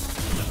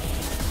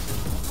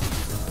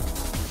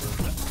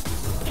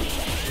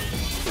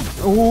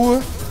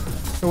 Oh,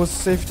 that was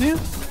safety.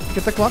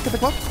 Get the clock, get the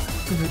clock.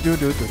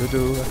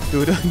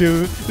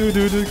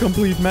 Do.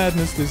 Complete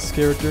madness, this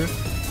character.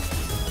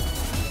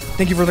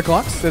 Thank you for the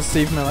clocks. That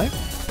saved my life.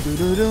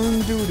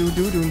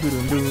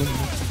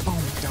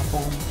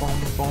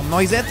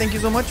 Noisette, thank you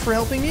so much for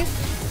helping me.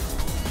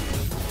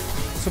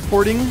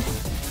 Supporting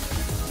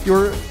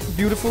your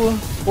beautiful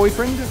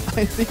boyfriend,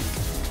 I think.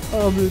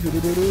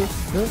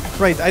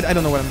 Right, I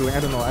don't know what I'm doing. I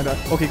don't know.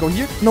 Okay, go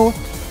here. No.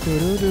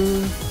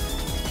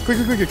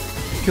 Quick.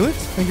 Kill it.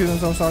 Thank you. I'm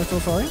so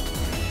sorry.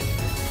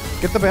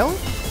 Get the bell.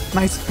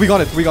 Nice. We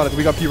got it. We got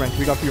P rank.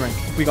 We got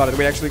it.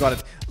 We actually got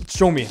it.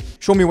 Show me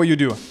what you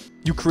do.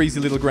 You crazy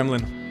little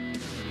gremlin.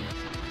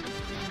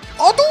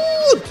 Oh,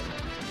 dude!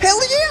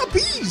 Hell yeah,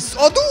 peace!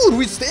 Oh, dude,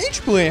 with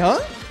stage play, huh?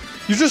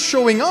 You're just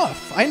showing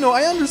off. I know,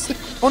 I understand.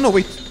 Oh, no,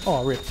 wait.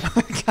 Oh, rip.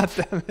 God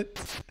damn it.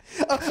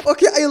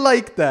 Okay, I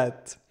like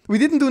that. We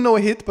didn't do no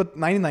hit, but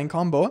 99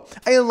 combo.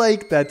 I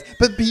like that.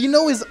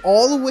 Peppino is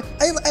always...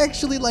 I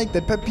actually like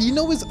that.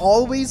 Peppino is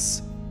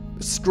always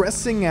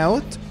stressing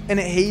out and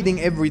hating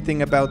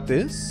everything about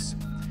this.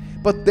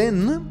 But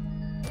then...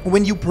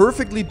 when you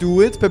perfectly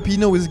do it,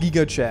 Peppino is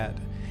Giga Chad.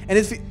 And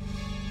it's...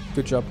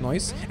 Good job,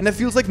 Noise. And it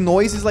feels like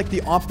Noise is like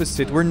the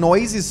opposite, where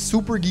Noise is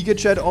super Giga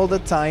Chad all the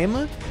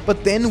time,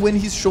 but then when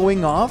he's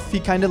showing off, he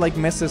kind of like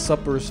messes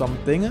up or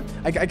something.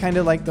 I kind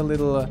of like the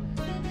little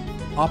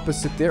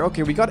opposite there.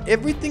 Okay, we got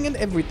everything,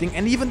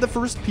 and even the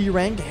first P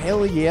rank.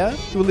 Hell yeah.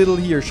 Do a little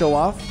here, show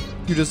off.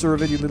 You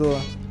deserve it, you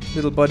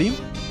little buddy.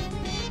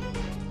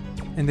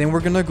 And then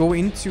we're gonna go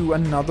into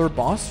another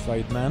boss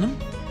fight, man.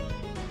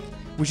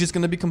 Which is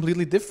gonna be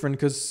completely different,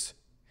 because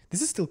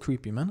this is still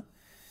creepy, man.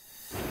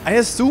 I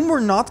assume we're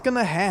not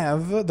gonna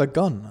have the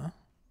gun.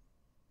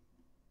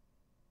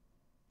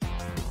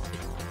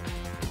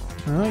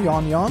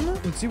 Yawn.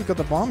 Let's see, we got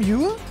the bomb.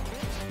 You?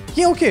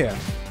 Yeah, okay.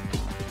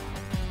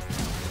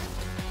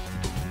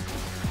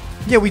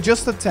 Yeah, we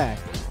just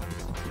attacked.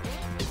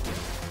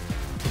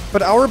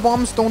 But our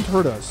bombs don't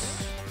hurt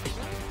us.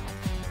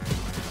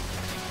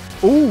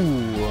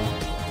 Ooh.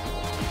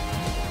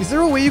 Is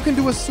there a way you can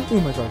do a oh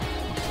my god.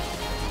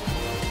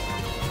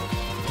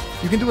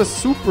 You can do a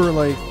super,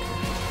 like...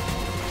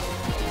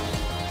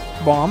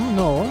 bomb?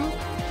 No.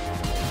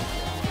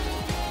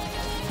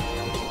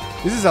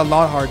 This is a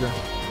lot harder.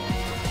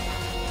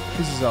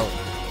 This is a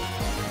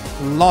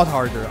lot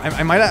harder.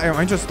 I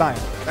might just die.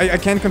 I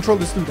can't control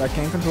this dude.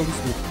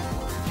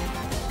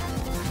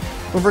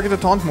 Don't forget to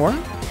taunt more.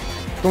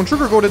 Don't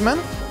sugarcoat it, man.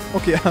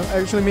 Okay,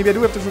 actually, maybe I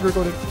do have to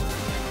sugarcoat it.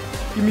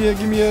 Give me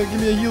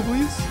a heal,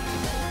 please.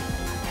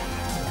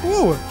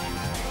 Whoa.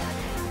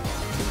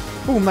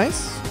 Boom,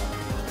 nice.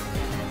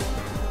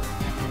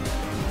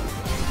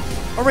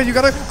 Alright, you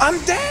gotta... I'm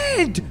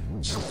dead!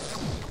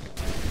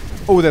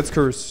 Oh, that's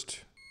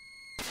cursed.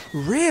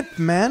 Rip,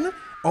 man.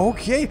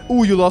 Okay.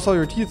 Oh, you lost all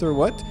your teeth or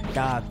what?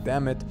 God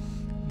damn it.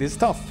 This is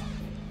tough.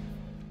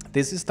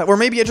 This is tough. Or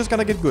maybe I just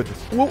gotta get good.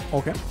 Whoa,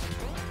 okay.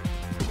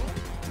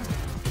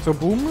 So,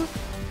 boom.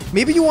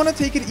 Maybe you want to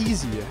take it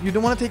easier. You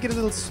don't want to take it a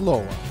little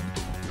slow.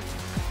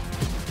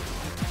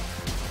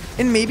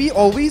 And maybe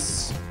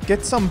always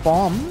get some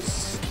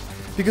bombs.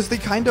 Because they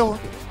kind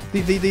of...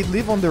 They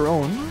live on their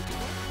own.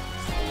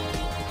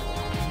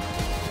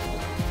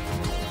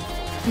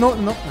 No.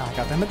 Ah,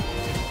 goddammit.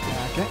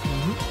 Okay.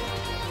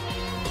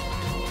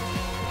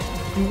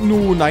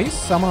 No, nice.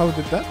 Somehow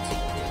did that.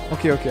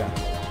 Okay.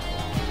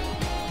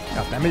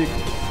 Goddammit.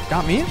 You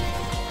got me?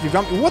 You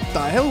got me? What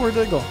the hell? Where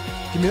did I go?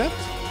 Give me that.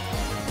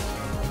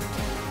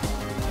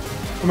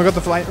 Oh my god,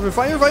 the fire.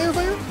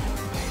 Fire.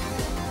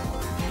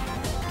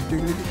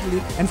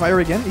 And fire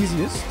again.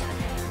 Easiest.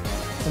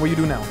 And what do you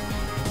do now?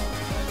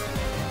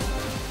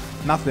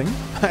 Nothing.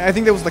 I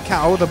think that was the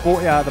cow. The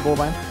bull. Yeah, the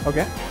bovine.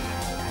 Okay.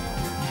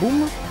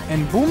 Boom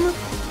and boom.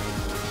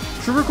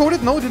 Sugarcoat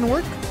it? No, it didn't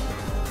work.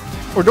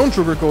 Or don't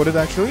sugarcoat it,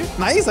 actually.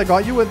 Nice, I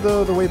got you at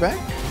the way back.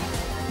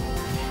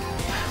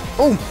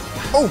 Boom.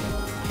 Boom.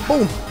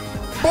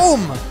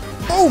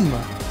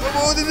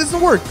 Oh, it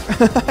doesn't work.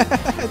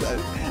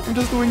 I'm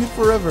just doing it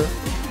forever.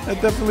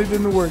 That definitely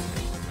didn't work.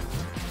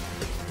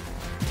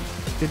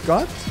 It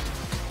got?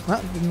 Nah,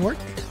 it didn't work.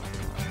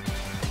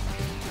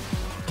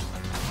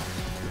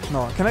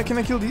 No, can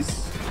I kill these?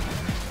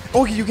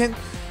 Okay, you can.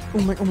 Oh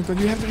my god,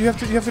 you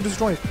have to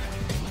destroy it.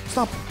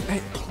 Stop.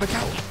 Hey, the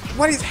cow.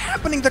 What is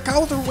happening? The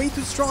cows are way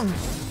too strong.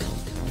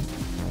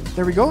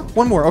 There we go.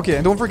 One more. Okay,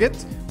 and don't forget,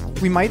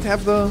 we might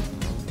have the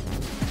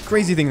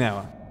crazy thing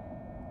now.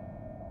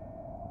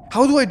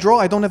 How do I draw?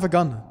 I don't have a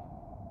gun.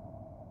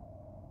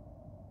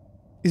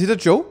 Is it a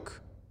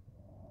joke?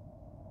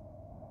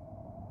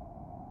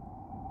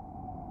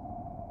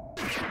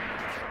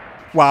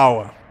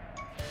 Wow.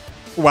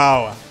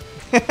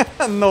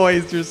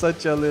 Noise, you're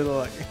such a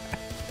little...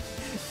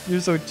 You're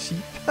so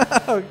cheap.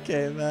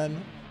 Okay,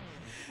 man.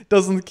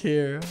 Doesn't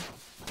care.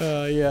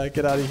 Yeah,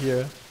 get out of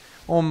here.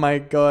 Oh my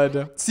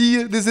god.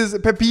 See, this is...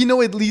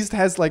 Peppino at least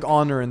has, like,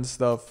 honor and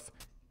stuff.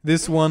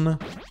 This one...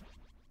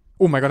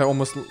 Oh my god, I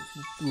almost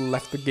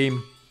left the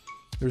game.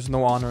 There's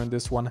no honor in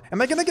this one.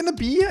 Am I gonna get a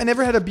B? I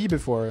never had a B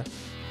before.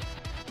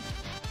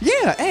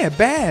 Yeah,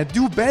 bad.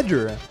 Do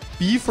better.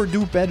 B for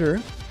do better.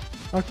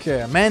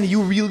 Okay, man,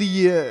 you really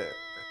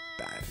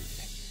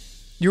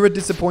you're a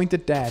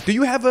disappointed dad. Do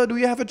you have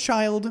a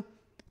child?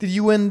 Did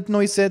you and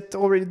Noisette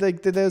already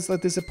like there's a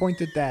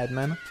disappointed dad,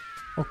 man?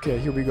 Okay,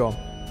 here we go.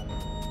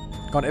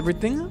 Got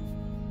everything?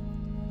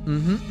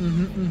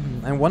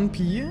 And one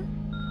P.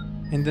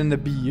 And then the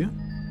B.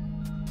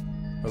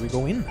 Where we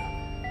go in?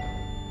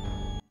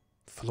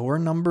 Floor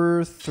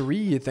number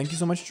 3. Thank you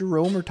so much,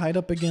 Jerome. We're tied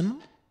up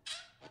again.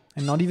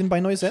 And not even by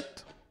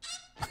Noisette.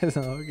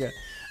 Okay.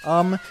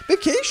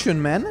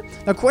 Vacation, man.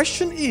 The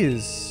question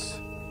is...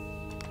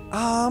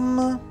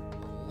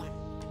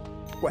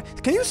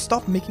 what? Can you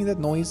stop making that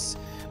noise?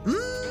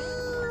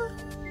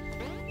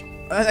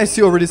 I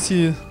already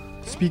see...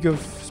 Speak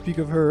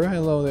of her.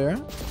 Hello there.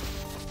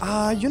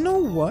 You know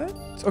what?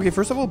 Okay,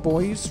 first of all,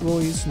 Boys,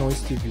 Royce,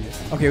 Noise TV.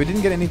 Okay, we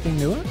didn't get anything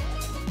new.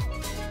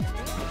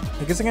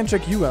 I guess I can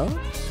check you out.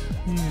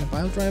 Yeah,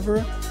 pile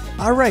driver.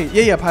 Alright,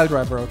 yeah, pile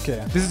driver,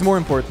 okay. This is more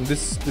important.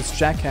 This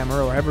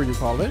jackhammer, or however you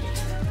call it.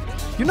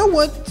 You know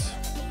what?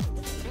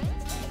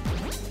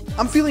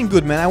 I'm feeling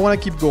good, man. I want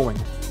to keep going.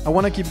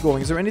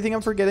 Is there anything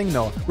I'm forgetting?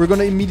 No. We're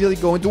gonna immediately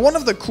go into one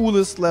of the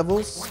coolest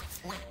levels.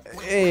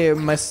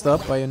 Messed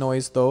up by a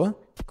noise, though.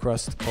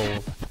 Crust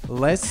Cove.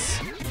 Let's...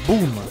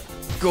 Boom.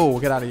 Go.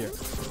 Get out of here.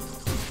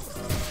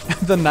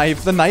 The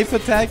knife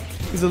attack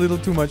is a little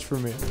too much for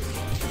me.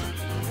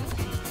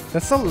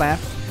 That's a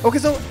laugh. Okay,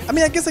 so, I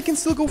mean, I guess I can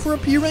still go for a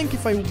P rank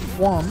if I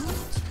want.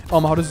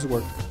 How does this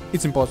work?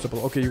 It's impossible.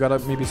 Okay, you gotta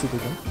maybe super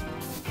jump.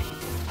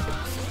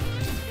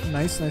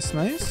 Nice.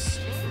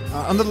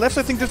 On the left,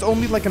 I think there's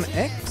only like an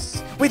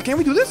X. Wait, can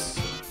we do this?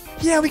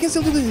 Yeah, we can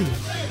still do this.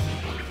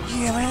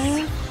 Yeah,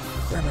 man.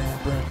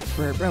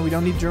 We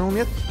don't need Jerome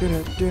yet.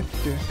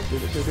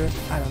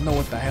 I don't know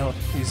what the hell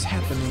is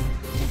happening.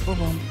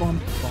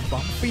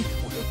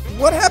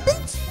 What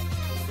happened?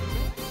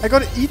 I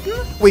got eaten?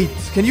 Wait,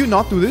 can you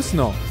not do this?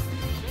 No.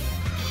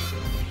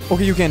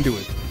 Okay, you can do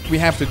it. We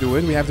have to do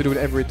it. We have to do it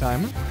every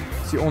time.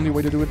 It's the only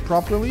way to do it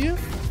properly.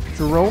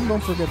 Jerome,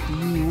 don't forget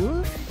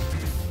you.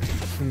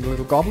 And the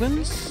little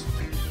goblins.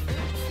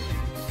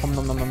 Nom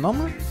nom nom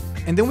nom.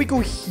 And then we go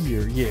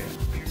here. Yeah.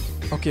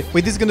 Okay.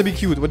 Wait, this is gonna be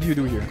cute. What do you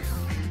do here?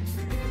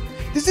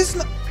 This is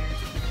not...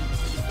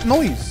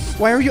 Noise.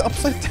 Why are you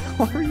upside down?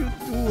 What are you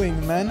doing,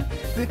 man?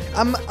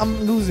 I'm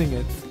losing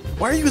it.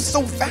 Why are you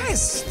so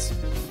fast?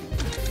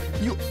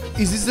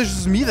 Is this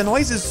just me? The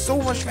noise is so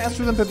much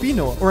faster than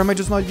Peppino. Or am I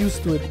just not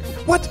used to it?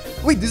 What?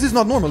 Wait, this is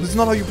not normal. This is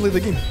not how you play the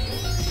game.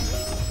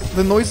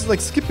 The noise is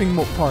like skipping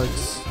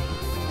parts.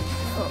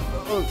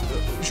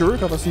 Sure,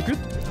 got a secret.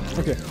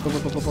 Okay.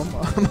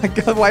 Oh my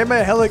god, why am I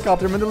a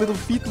helicopter? I'm in the little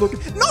feet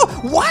looking. No!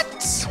 What?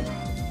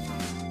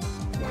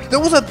 That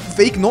was a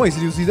fake noise.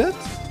 Did you see that?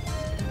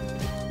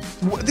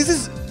 This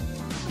is...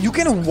 You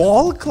can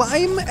wall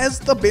climb as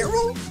the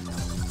barrel?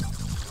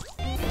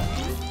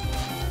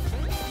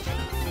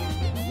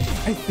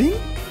 I think.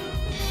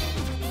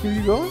 Here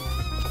you go.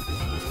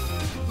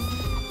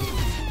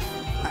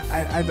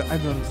 I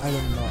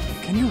don't know.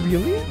 Can you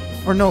really?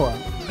 Or Noah?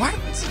 What?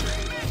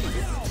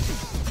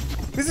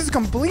 This is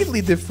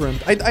completely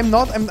different. I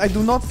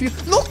do not feel...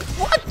 Look!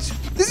 What?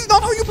 This is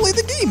not how you play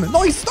the game!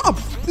 No, stop!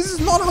 This is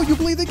not how you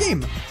play the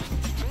game!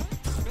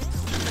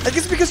 I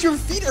guess because your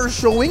feet are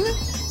showing,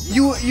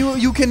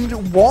 you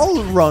can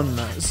wall run.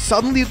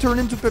 Suddenly you turn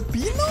into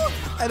Peppino?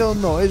 I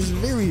don't know. It's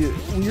very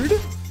weird.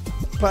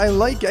 But I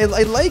like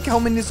how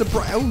many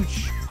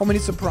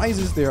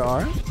surprises there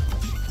are.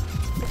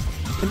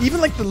 And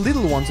even like the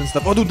little ones and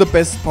stuff. Oh, dude, the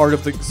best part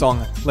of the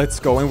song. Let's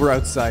go. And we're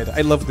outside.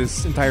 I love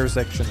this entire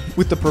section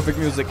with the perfect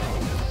music.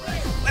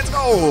 Let's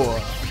go.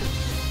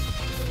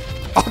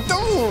 Oh,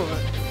 dude.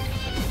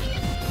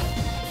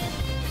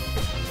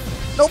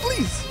 No,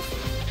 please.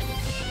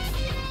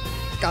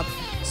 God,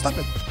 stop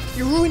it.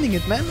 You're ruining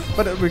it, man.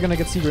 But we're gonna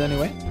get secret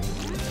anyway.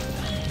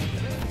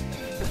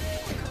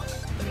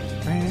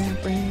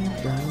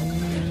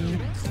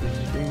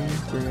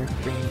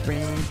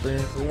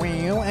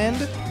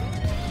 And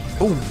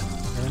boom.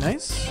 Very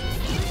nice.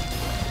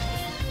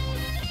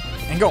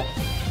 And go.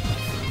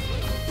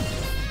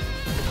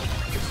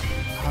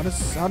 How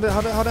does how go?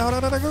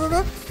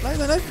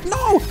 Nice.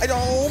 No!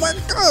 Oh my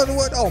god,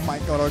 what? Oh my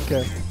god,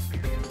 okay.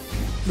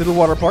 Little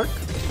water park.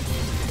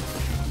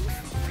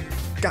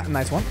 Got a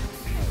nice one.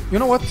 You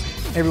know what?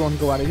 Everyone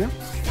go out of here.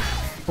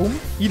 Boom.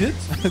 Eat it.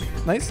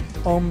 Nice.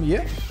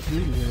 Yeah.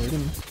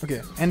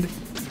 Okay. And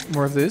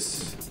more of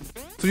this.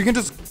 So you can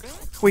just...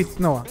 Wait,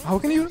 no. How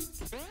can you...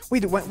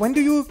 Wait, when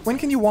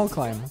can you wall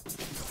climb?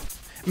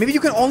 Maybe you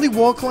can only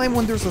wall climb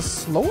when there's a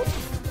slope?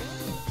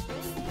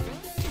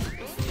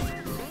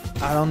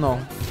 I don't know.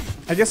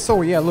 I guess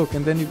so, yeah, look.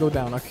 And then you go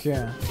down.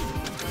 Okay.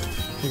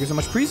 Thank you so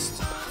much,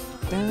 priest.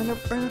 Don't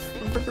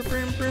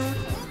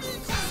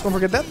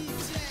forget that.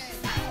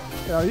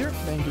 Get out of here.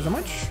 Thank you so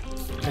much.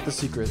 Get the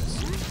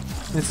secrets.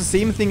 And it's the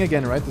same thing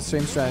again, right? The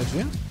same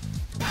strategy.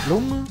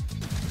 Bloom.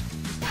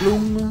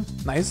 Bloom.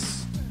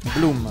 Nice.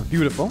 Bloom.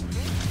 Beautiful.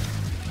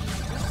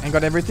 And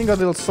got everything. Got a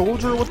little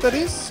soldier, what that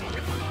is.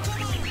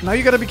 Now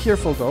you gotta be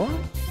careful, though.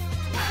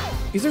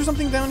 Is there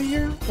something down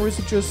here? Or is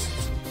it just...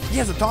 He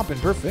has a top in,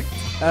 perfect.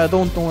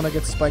 Don't want to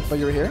get spiked by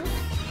your hair.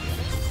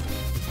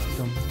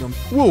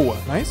 Whoa,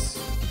 nice.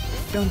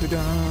 Down,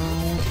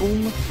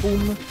 boom,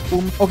 boom,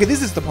 boom. Okay,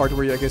 this is the part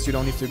where I guess you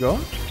don't need to go.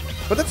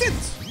 But that's it.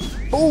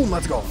 Boom,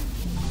 let's go.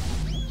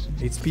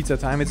 It's pizza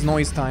time, it's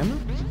noise time.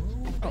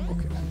 Oh,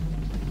 okay.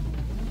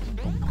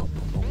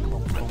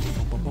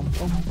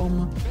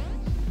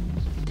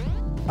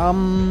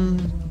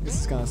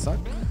 This is gonna suck.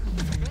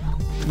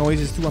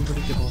 Noise is too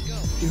unpredictable.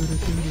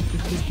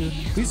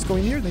 Please go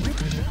in here, thank you.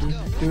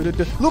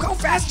 Look how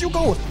fast you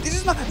go! This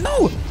is not...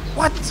 No!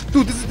 What?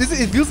 Dude, this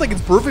it feels like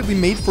it's perfectly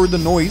made for the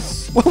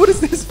noise. What is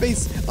this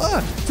face?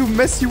 To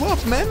mess you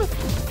up, man.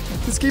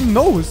 This game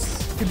knows.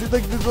 Did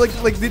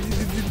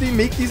they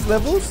make these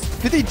levels?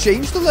 Did they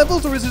change the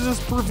levels, or is it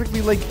just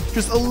perfectly, like,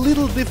 just a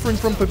little different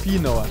from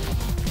Peppino?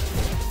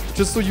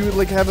 Just so you,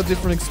 like, have a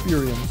different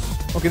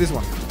experience. Okay, this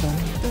one.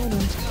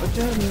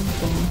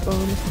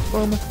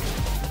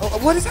 Oh,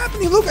 what is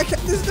happening? Look, I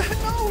can't...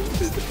 No!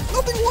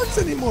 Nothing works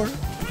anymore.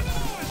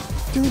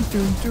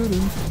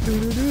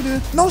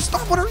 No,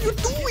 stop! What are you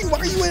doing? Why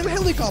are you in a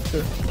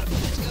helicopter?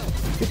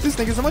 Get this,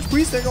 thank you so much.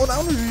 Please, go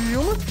down.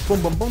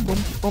 Boom, boom, boom,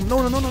 boom, boom. No.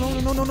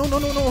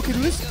 Okay, do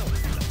this.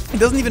 It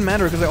doesn't even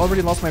matter because I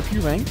already lost my P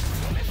rank.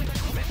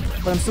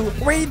 But I'm still...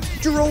 Wait,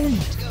 Jerome!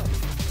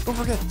 Don't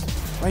forget.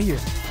 Right here.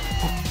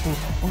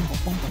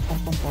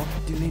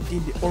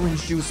 The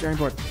orange juice, very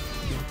important.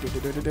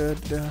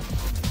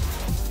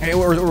 Hey,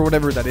 or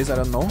whatever that is, I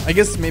don't know. I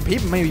guess maybe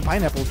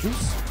pineapple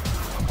juice.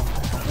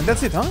 And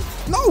that's it, huh?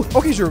 No!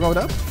 Okay, sure, go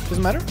down.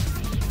 Doesn't matter.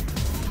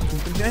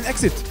 And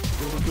exit.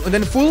 And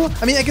then full...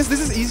 I mean, I guess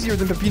this is easier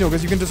than Peppino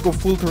because you can just go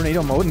full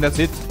tornado mode and that's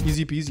it.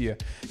 Easy peasy.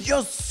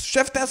 Yes!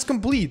 Chef task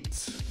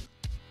complete.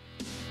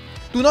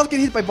 Do not get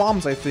hit by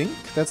bombs, I think.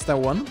 That's that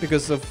one.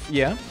 Because of,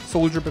 yeah,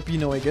 Soldier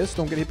Peppino, I guess.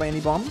 Don't get hit by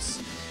any bombs.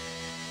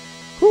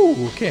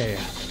 Whew, okay.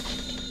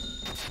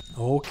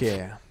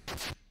 Okay.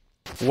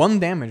 1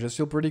 damage, that's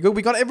still pretty good.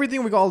 We got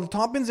everything, we got all the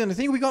toppings, and I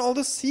think we got all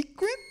the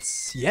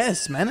secrets.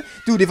 Yes, man.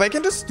 Dude, if I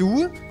can just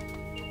do...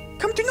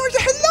 Come to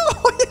Noisette.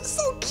 Hello! You're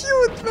so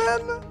cute,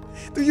 man.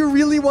 Do you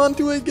really want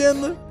to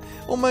again?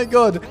 Oh my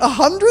god.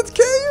 100k?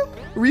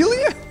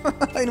 Really?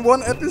 In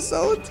 1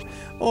 episode?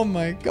 Oh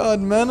my god,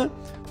 man.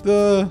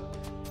 The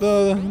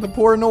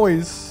poor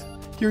Noise.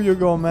 Here you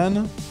go,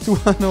 man.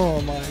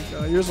 Oh my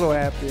god, you're so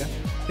happy.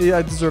 Yeah,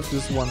 I deserve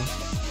this one.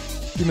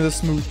 Give me the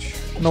smooch.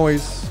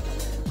 Noise.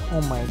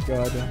 Oh my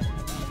god.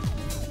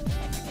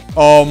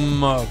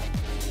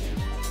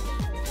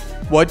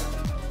 What?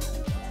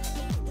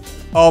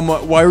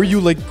 Why are you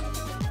like...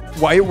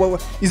 Why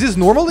is this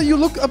normal that you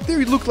look up there?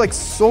 You look like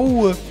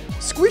so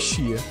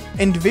squishy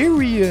and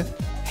very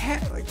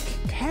like,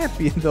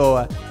 happy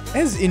though.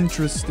 That's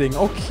interesting.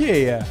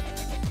 Okay.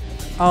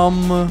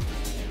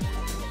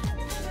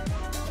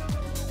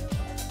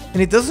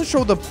 And it doesn't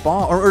show the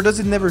boss, or does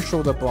it never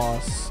show the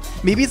boss?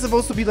 Maybe it's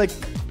supposed to be like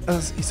a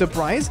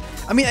surprise.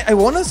 I mean, I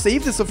want to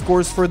save this, of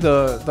course, for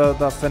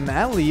the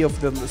finale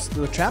of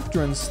the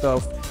chapter and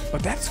stuff.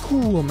 But that's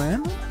cool,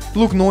 man.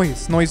 Look,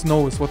 Noise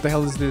knows. What the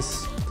hell is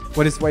this?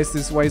 Why is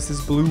this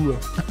blue?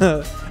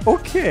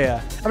 Okay,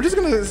 I'm just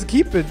gonna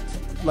keep it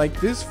like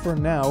this for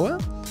now.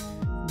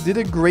 Did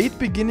a great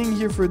beginning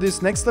here for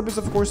this. Next up is,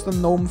 of course, the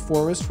Gnome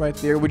Forest right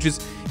there, which is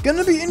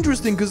gonna be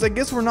interesting because I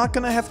guess we're not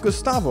gonna have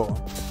Gustavo.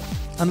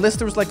 Unless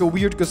there's like a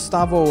weird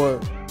Gustavo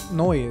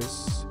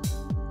noise.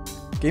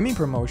 Gaming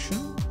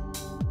promotion.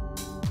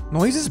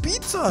 Noises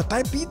pizza.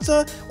 Type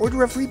pizza.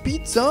 Order a free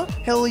pizza.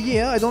 Hell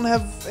yeah. I don't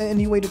have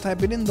any way to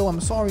type it in though. I'm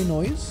sorry,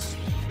 Noise.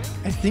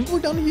 I think we're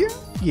done here.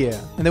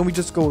 Yeah. And then we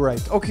just go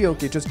right. Okay.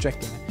 Just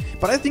checking.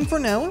 But I think for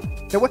now.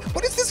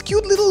 What is this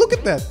cute little... Look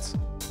at that.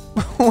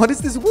 What is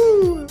this?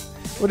 Woo.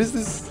 What is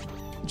this?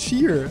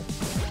 Cheer.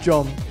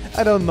 Jump.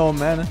 I don't know,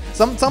 man.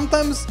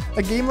 Sometimes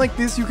a game like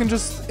this, you can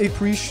just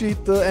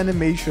appreciate the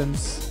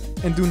animations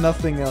and do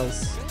nothing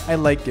else. I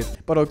like it.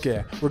 But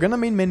okay, we're gonna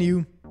main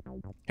menu.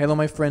 Hello,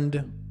 my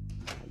friend.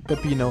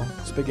 Peppino.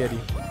 Spaghetti.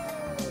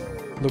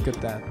 Look at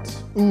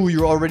that. Ooh,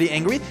 you're already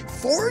angry?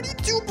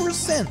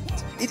 42%!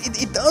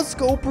 It does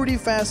go pretty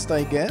fast,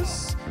 I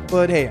guess.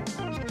 But hey,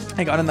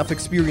 I got enough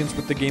experience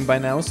with the game by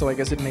now, so I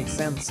guess it makes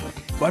sense.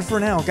 But for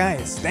now,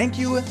 guys, thank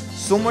you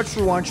so much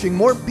for watching.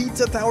 More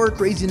Pizzatower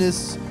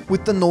craziness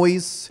with the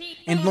Noise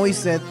and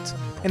Noisette.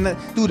 And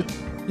dude,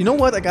 you know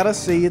what? I gotta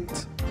say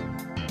it.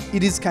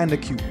 It is kind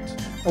of cute.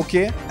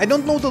 Okay? I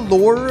don't know the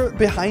lore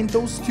behind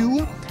those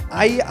two.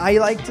 I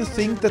like to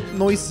think that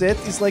Noisette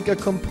is like a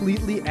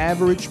completely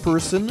average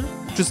person.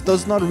 Just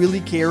does not really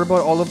care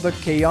about all of the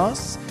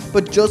chaos.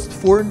 But just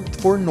for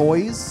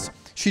Noise,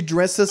 she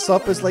dresses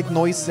up as like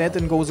Noisette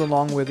and goes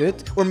along with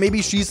it. Or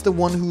maybe she's the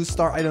one who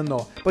I don't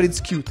know. But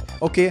it's cute.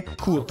 Okay?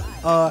 Cool.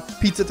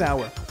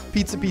 Pizzatower.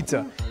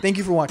 Pizza. Thank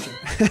you for watching.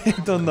 I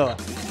don't know.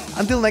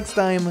 Until next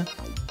time,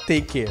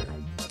 take care.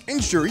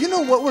 And sure, you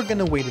know what? We're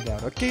gonna wait it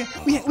out, okay?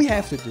 We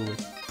have to do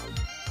it.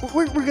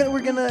 We're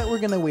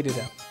gonna wait it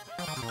out.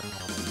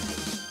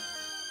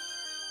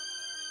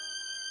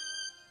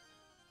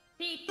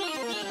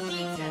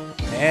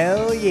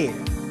 Hell yeah.